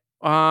show it.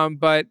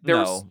 But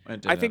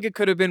I think it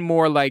could have been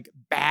more like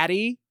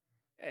batty,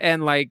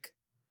 and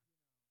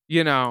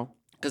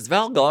because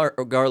Val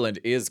Garland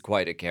is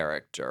quite a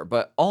character,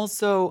 but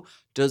also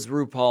does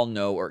RuPaul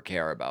know or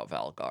care about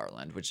Val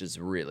Garland, which is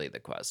really the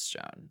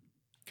question.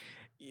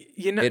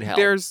 It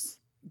helps.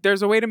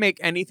 There's a way to make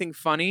anything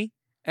funny,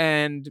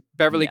 and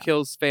Beverly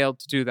Kills failed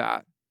to do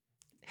that.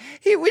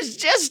 It was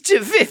just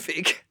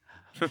terrific.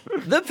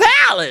 The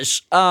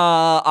palace.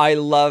 I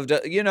loved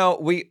it.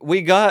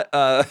 We got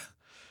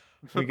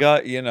we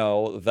got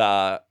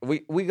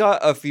we got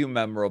a few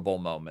memorable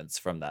moments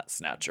from that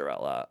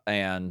Snatcherella,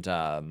 and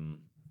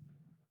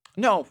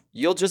no,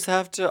 you'll just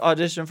have to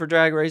audition for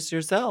Drag Race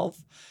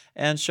yourself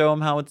and show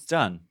them how it's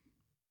done.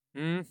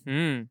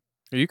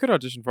 Mm-hmm. You could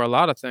audition for a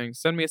lot of things.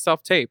 Send me a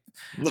self-tape.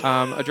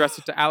 Address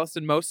it to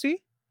Allison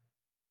Mosey.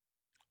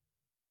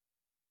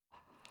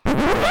 I'm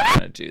not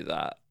going to do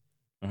that.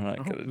 I'm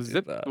not going to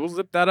do that. We'll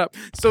zip that up.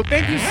 So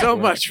thank you so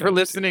much for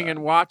listening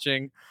and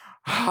watching.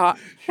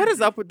 What is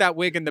up with that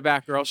wig in the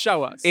back, girl?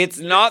 Show us. It's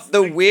not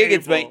the wig,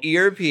 it's my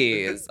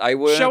earpiece.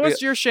 Show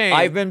us your shame.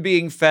 I've been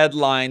being fed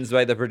lines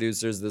by the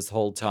producers this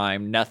whole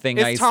time. Nothing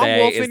I say is Tom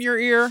Wolfe in your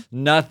ear?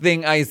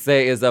 Nothing I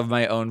say is of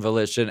my own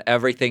volition.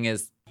 Everything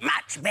is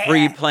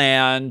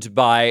pre-planned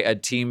by a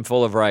team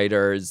full of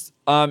writers.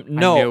 No,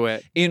 I knew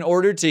it. In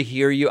order to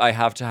hear you, I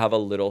have to have a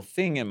little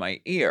thing in my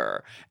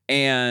ear.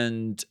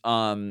 And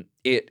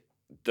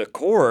the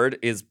cord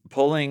is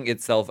pulling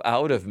itself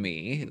out of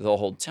me the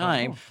whole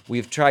time.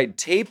 We've tried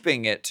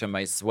taping it to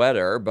my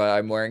sweater, but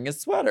I'm wearing a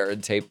sweater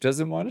and tape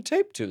doesn't want to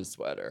tape to a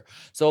sweater.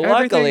 So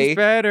luckily, everything's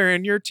better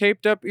in your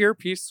taped up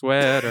earpiece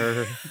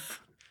sweater.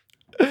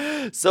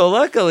 So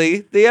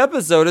luckily, the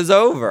episode is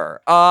over.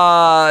 You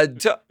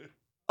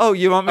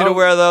want me to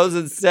wear those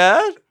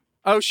instead?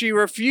 Oh, she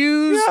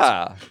refused.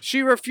 Yeah,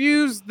 she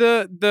refused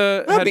the.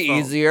 That'd be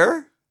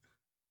easier.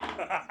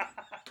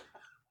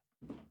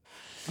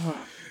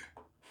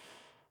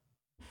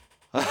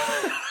 Let's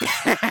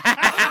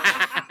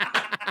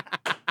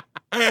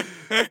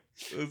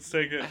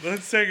take it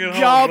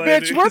home. Y'all,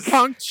 ladies. bitch, we're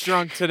punk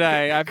drunk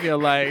today. I feel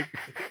like.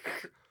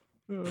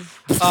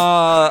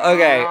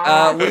 Okay.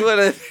 We want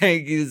to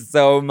thank you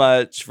so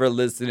much for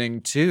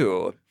listening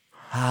to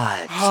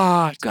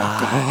Hot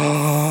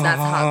Goss. That's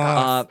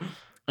Hot Goss.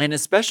 And a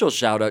special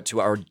shout out to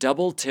our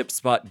double tip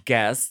spot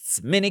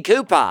guests, Mini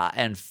Cooper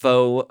and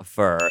Faux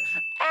Fur.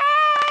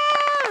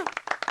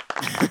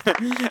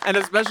 And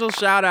a special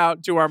shout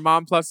out to our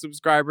Mom Plus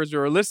subscribers who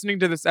are listening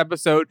to this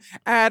episode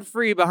ad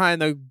free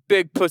behind the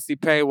big pussy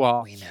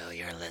paywall. We know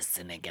you're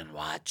listening and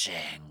watching.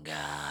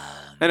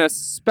 And a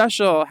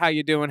special how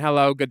you doing,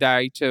 hello, good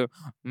day to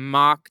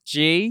Mark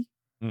G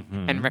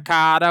and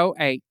Ricardo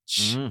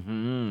H.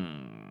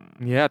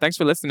 Yeah, thanks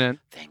for listening.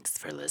 Thanks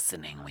for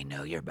listening. We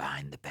know you're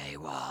behind the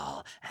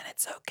paywall, and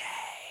it's okay.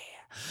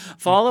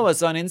 Follow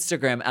us on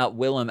Instagram at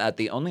Willem at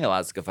the Only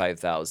Alaska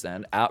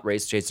 5000, at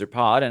Race Chaser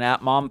Pod, and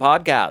at Mom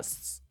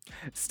Podcasts.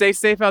 Stay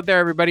safe out there,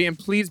 everybody, and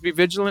please be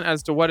vigilant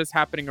as to what is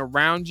happening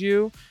around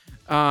you.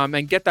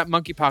 And get that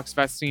monkeypox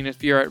vaccine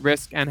if you're at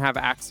risk and have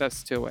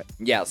access to it.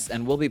 Yes,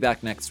 and we'll be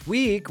back next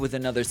week with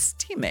another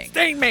steaming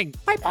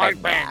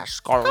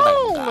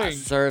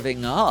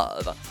serving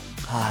of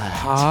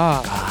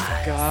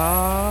Hot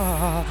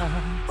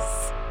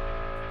Goss.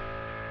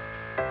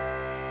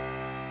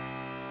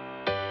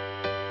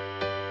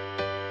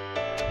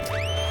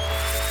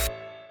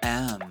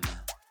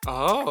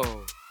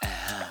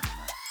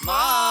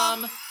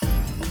 Mom!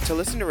 To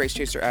listen to Race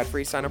Chaser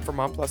ad-free, sign up for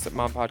Mom Plus at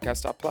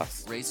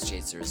mompodcast.plus. Race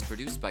Chaser is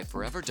produced by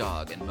Forever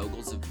Dog and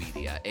Moguls of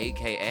Media,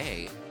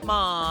 a.k.a.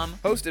 Mom.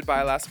 Hosted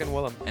by Alaskan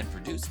Willem. And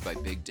produced by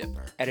Big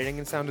Dipper. Editing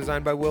and sound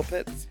design by Will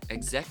Pitts.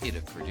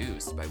 Executive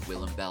produced by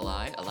Willem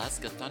Belli,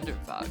 Alaska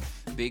Thunderfuck,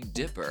 Big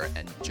Dipper,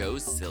 and Joe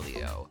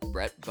Cilio,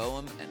 Brett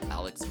Boehm, and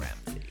Alex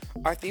Ramsey.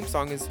 Our theme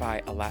song is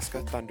by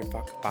Alaska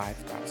Thunderfuck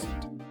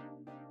 5000.